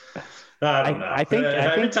 I don't know. I think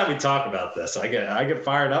every time we talk about this, I get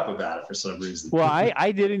fired up about it for some reason. Well,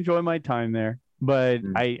 I did enjoy my time there, but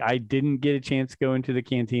I didn't get a chance to go into the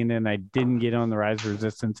canteen, and I didn't get on the Rise of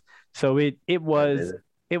Resistance. So it was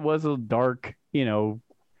a dark,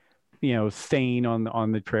 stain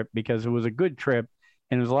on the trip, because it was a good trip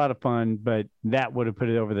and it was a lot of fun, but that would have put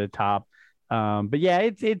it over the top. But yeah,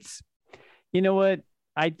 it's you know what?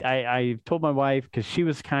 I told my wife, because she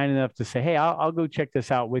was kind enough to say, hey, I'll go check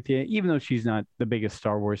this out with you, even though she's not the biggest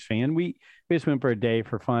Star Wars fan. We just went for a day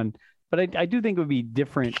for fun. But I do think it would be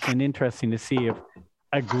different and interesting to see if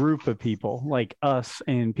a group of people like us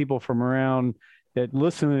and people from around that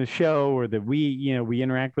listen to the show, or that we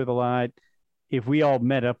interact with a lot, if we all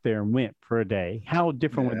met up there and went for a day. How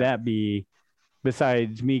different would that be,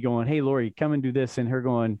 besides me going, hey, Lori, come and do this, and her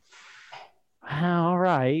going, all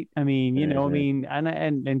right. I mean,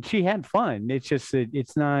 and she had fun. It's just that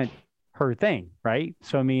it's not her thing, right?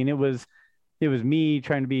 So I mean, it was me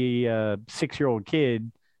trying to be a 6-year-old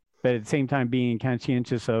kid, but at the same time being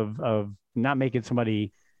conscientious of not making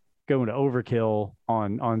somebody go into overkill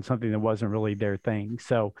on something that wasn't really their thing.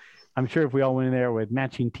 So I'm sure if we all went in there with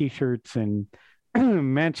matching T-shirts and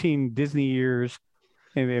matching Disney ears,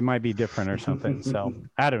 it might be different or something. So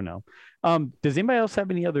I don't know. Does anybody else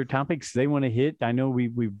have any other topics they want to hit? I know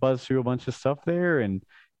we buzzed through a bunch of stuff there and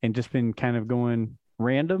just been kind of going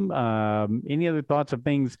random. Any other thoughts of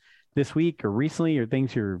things this week or recently, or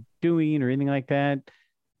things you're doing or anything like that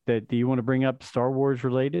do you want to bring up, Star Wars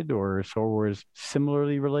related or Star Wars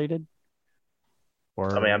similarly related?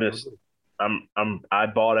 Or I mean, I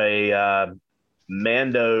bought a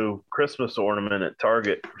Mando Christmas ornament at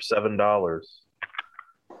Target for $7.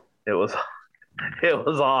 It was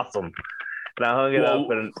awesome, and I hung it up,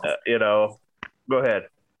 and go ahead.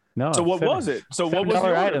 No. So what was it? So what was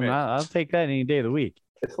the item? I'll take that any day of the week.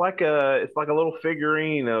 It's like a little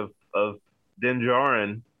figurine of Din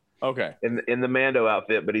Djarin. Okay. In the Mando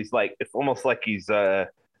outfit, but he's like, it's almost like he's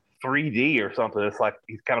 3D or something. It's like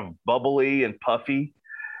he's kind of bubbly and puffy,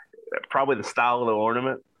 probably the style of the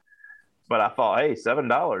ornament. But I thought, hey,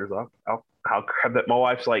 $7. I'll grab that. My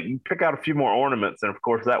wife's like, you pick out a few more ornaments, and of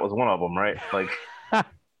course that was one of them, right? Like,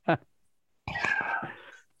 so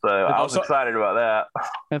I was excited about that.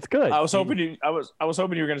 That's good. I was hoping you were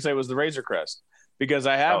going to say it was the Razor Crest, because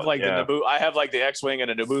I have the Naboo. I have like the X-wing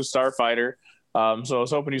and a Naboo starfighter. So I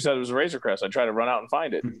was hoping you said it was a Razor Crest. I'd try to run out and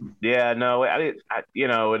find it. Yeah, no, I didn't.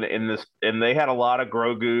 And they had a lot of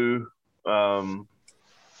Grogu. I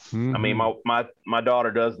mean, my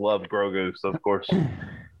daughter does love Grogu, so of course,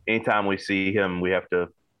 anytime we see him, we have to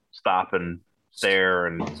stop and stare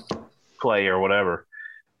and play or whatever.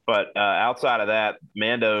 But outside of that,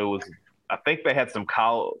 Mando was. I think they had some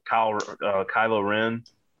Kylo Ren.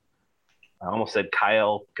 I almost said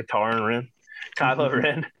Kyle Katarn Ren. Kylo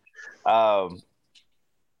Ren.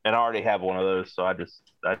 and I already have one of those, so I just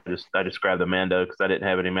grabbed the Mando because I didn't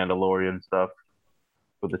have any Mandalorian stuff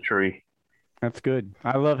for the tree. That's good.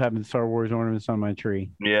 I love having Star Wars ornaments on my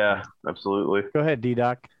tree. Yeah, absolutely. Go ahead,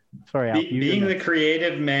 D-Doc. Sorry, Al. Being the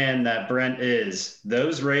creative man that Brent is,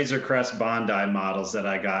 those Razor Crest Bondi models that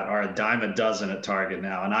I got are a dime a dozen at Target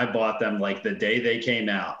now, and I bought them like the day they came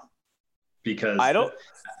out because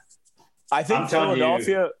I think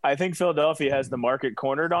Philadelphia has the market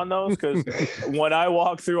cornered on those because when I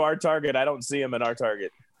walk through our Target, I don't see them in our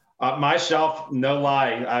Target. My shelf, no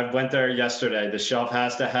lie, I went there yesterday. The shelf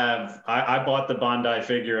has to have. I bought the Bondi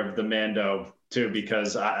figure of the Mando too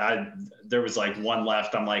because there was like one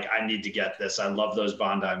left. I'm like, I need to get this. I love those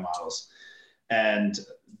Bondi models, and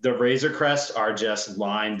the Razor Crests are just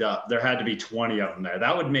lined up. There had to be 20 of them there.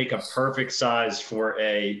 That would make a perfect size for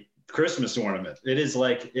a Christmas ornament. It is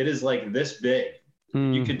like this big.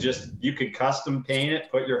 You could custom paint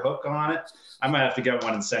it, put your hook on it. I might have to get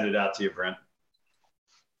one and send it out to you, Brent.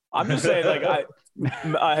 I'm just saying, like,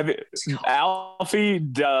 I have Alfie,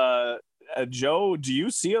 Joe. Do you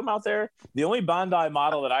see them out there? The only Bondi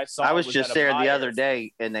model that I saw. I was just there the other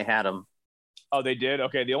day, and they had them. Oh, they did.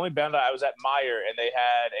 Okay, the only Bondi I was at Meyer, and they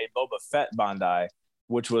had a Boba Fett Bondi,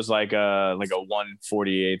 which was like a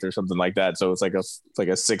 1/48 or something like that. So it's like a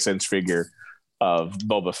 6-inch figure of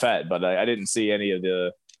Boba Fett, but I didn't see any of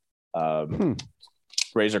the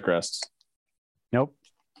Razor Crests. Nope.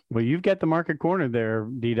 Well, you've got the market corner there,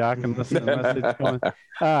 D-Doc, unless it's going.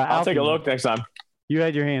 I'll Alfie, take a look next time. You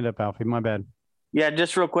had your hand up, Alfie. My bad. Yeah,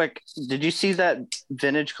 just real quick. Did you see that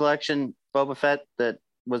vintage collection Boba Fett that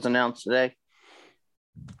was announced today?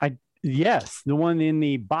 Yes, the one in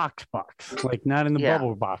the box, like not in the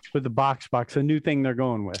bubble box, but the box, a new thing they're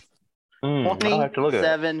going with. I'll have to look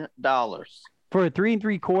at it. $27 For a 3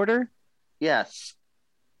 3/4. Yes.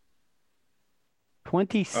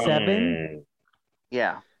 27.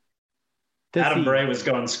 Yeah. Adam Bray was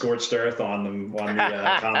going scorched earth on them on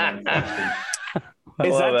the comment.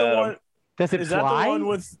 Is that the one? Does it is fly? That the one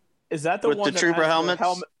with? Is that the with one the trooper helmets?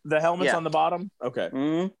 The helmets on the bottom. Okay.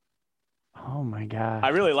 Mm-hmm. Oh my god! I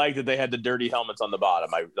really liked that they had the dirty helmets on the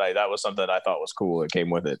bottom. That was something I thought was cool. It came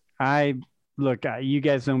with it. Look. You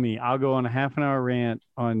guys know me. I'll go on a half-an-hour rant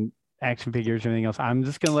on action figures and everything else. I'm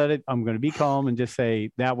just gonna let it. I'm gonna be calm and just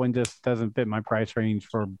say that one just doesn't fit my price range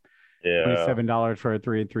for $27 for a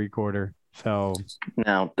 3 3/4. So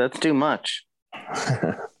no, that's too much.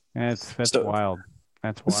 That's wild.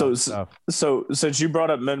 That's wild stuff. So since you brought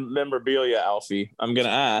up memorabilia, Alfie, I'm gonna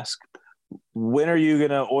ask, when are you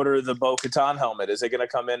gonna order the Bo-Katan helmet? Is it gonna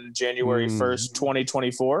come in January 1st,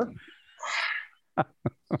 2024?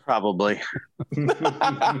 Probably.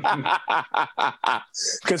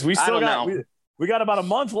 Because we still we got about a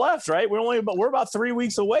month left, right? We're about 3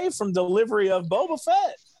 weeks away from delivery of Boba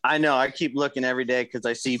Fett. I know. I keep looking every day because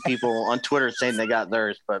I see people on Twitter saying they got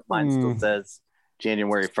theirs, but mine still says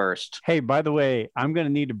January 1st. Hey, by the way, I'm going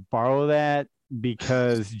to need to borrow that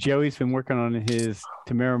because Joey's been working on his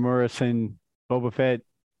Tamara Morrison Boba Fett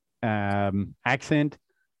accent.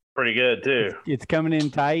 Pretty good, too. It's coming in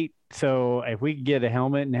tight. So if we could get a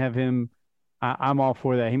helmet and have him, I'm all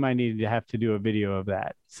for that. He might need to have to do a video of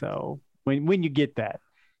that. So when you get that.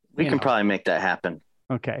 We can probably make that happen.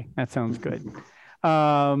 Okay, that sounds good.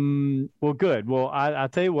 Well, good. Well, I'll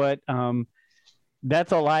tell you what,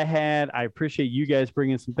 that's all I had. I appreciate you guys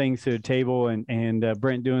bringing some things to the table and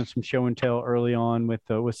Brent doing some show and tell early on with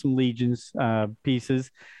some Legions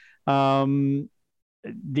pieces.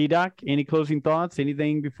 D-Doc, any closing thoughts?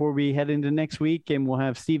 Anything before we head into next week? And we'll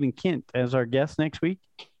have Stephen Kent as our guest next week.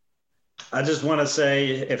 I just want to say,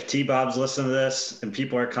 if T-Bob's listening to this and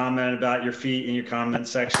people are commenting about your feet in your comment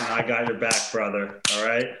section, I got your back, brother. All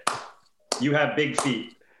right. You have big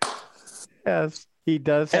feet. Yes, he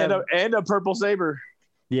does. And a purple saber.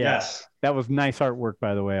 Yeah, yes. That was nice artwork,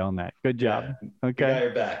 by the way, on that. Good job. Yeah, okay. You got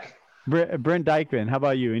your back. Brent Dykeman, how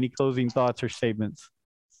about you? Any closing thoughts or statements?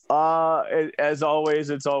 As always,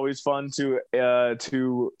 it's always fun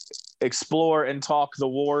to explore and talk the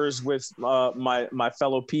wars with my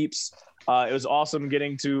fellow peeps. It was awesome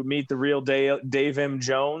getting to meet the real Dave M.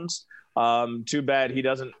 Jones. Too bad he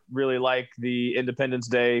doesn't really like the Independence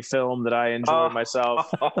Day film that I enjoyed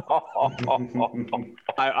myself.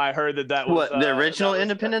 I heard that was what, the original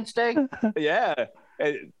Independence Day. Yeah,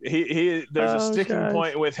 he there's a sticking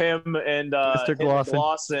point with him and Mr.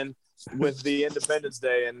 Glosson with the Independence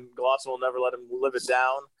Day, and Glosson will never let him live it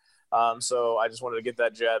down. So I just wanted to get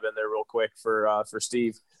that jab in there real quick for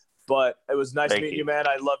Steve. But it was nice meeting you, man.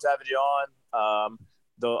 I loved having you on.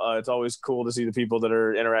 It's always cool to see the people that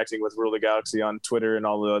are interacting with Rule of the Galaxy on Twitter and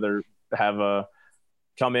all the other have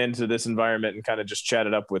come into this environment and kind of just chat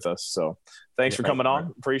it up with us. So thanks for coming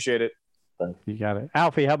on. Appreciate it. You got it.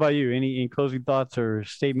 Alfie, how about you? Any closing thoughts or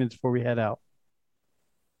statements before we head out?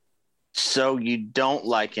 So you don't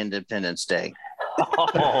like Independence Day? Oh,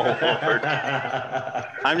 Lord.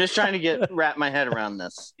 I'm just trying to wrap my head around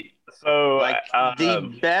this. So Like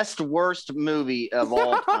the best, worst movie of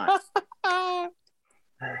all time.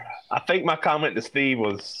 I think my comment to Steve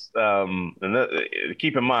was,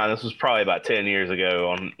 keep in mind, this was probably about 10 years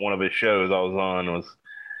ago on one of his shows I was on, was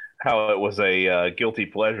how it was a guilty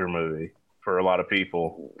pleasure movie for a lot of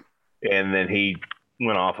people. And then he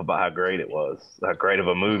went off about how great it was, how great of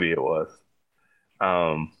a movie it was.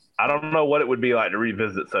 I don't know what it would be like to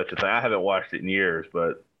revisit such a thing. I haven't watched it in years,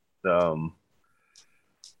 but, I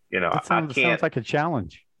can't. Sounds like a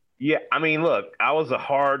challenge. Yeah, I mean, look, I was a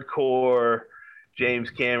hardcore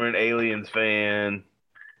James Cameron Aliens fan,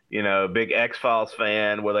 big X-Files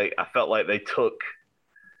fan, where I felt like they took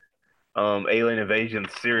alien invasion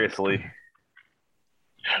seriously.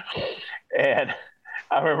 And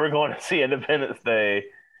I remember going to see Independence Day,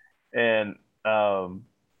 and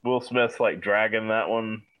Will Smith's like dragging that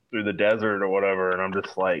one through the desert or whatever, and I'm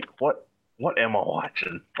just like, what am I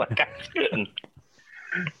watching? Like, I couldn't.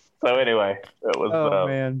 So anyway, it was. Oh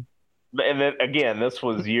man. And then again, this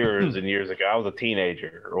was years and years ago. I was a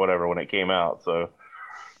teenager or whatever when it came out, so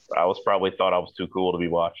I was probably thought I was too cool to be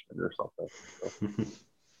watching it or something. So.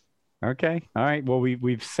 Okay, all right. Well,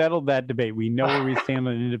 we've settled that debate. We know where we stand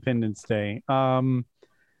on Independence Day.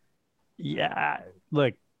 Yeah.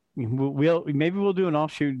 Look, we'll do an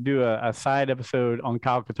offshoot, do a side episode on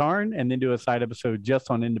Kyle Katarn, and then do a side episode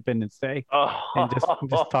just on Independence Day, and just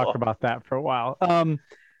talk about that for a while.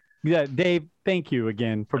 Yeah, Dave, thank you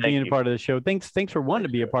again for being a part of the show. Thanks for wanting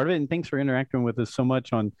to be a part of it, and thanks for interacting with us so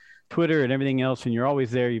much on Twitter and everything else. And you're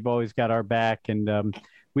always there. You've always got our back, and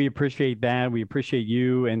we appreciate that. We appreciate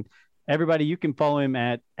you. And everybody, you can follow him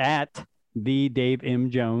at the Dave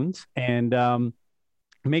M. Jones, and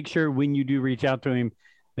make sure when you do reach out to him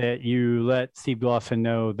that you let Steve Glosson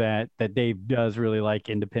know that Dave does really like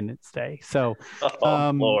Independence Day. So,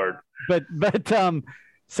 Lord. But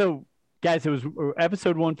so. Guys, it was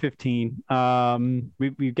episode 115.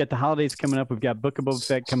 We've got the holidays coming up. We've got Book of Boba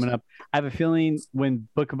Fett coming up. I have a feeling when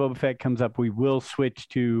Book of Boba Fett comes up, we will switch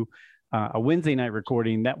to a Wednesday night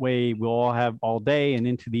recording. That way we'll all have all day and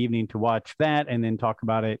into the evening to watch that and then talk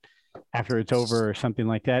about it after it's over or something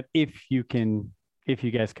like that. If you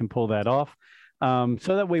guys can pull that off.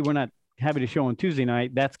 So that way we're not having a show on Tuesday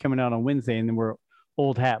night. That's coming out on Wednesday, and then we're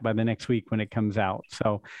old hat by the next week when it comes out.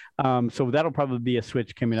 So that'll probably be a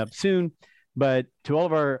switch coming up soon. But to all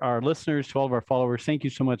of our listeners, to all of our followers, thank you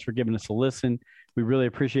so much for giving us a listen. We really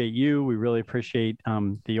appreciate you. We really appreciate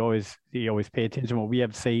that you always pay attention to what we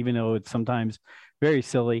have to say, even though it's sometimes very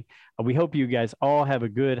silly. We hope you guys all have a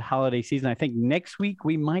good holiday season. I think next week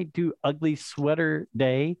we might do Ugly Sweater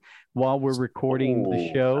Day while we're recording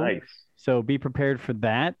the show. Nice. So be prepared for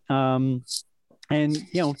that. And,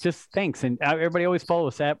 just thanks. And everybody always follow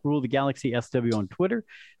us at Rule the Galaxy SW on Twitter.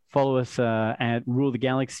 Follow us at Rule the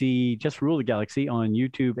Galaxy, just Rule the Galaxy on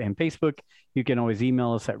YouTube and Facebook. You can always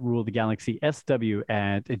email us at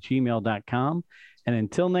ruletheGalaxySW@gmail.com. And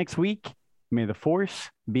until next week, may the Force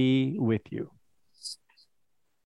be with you.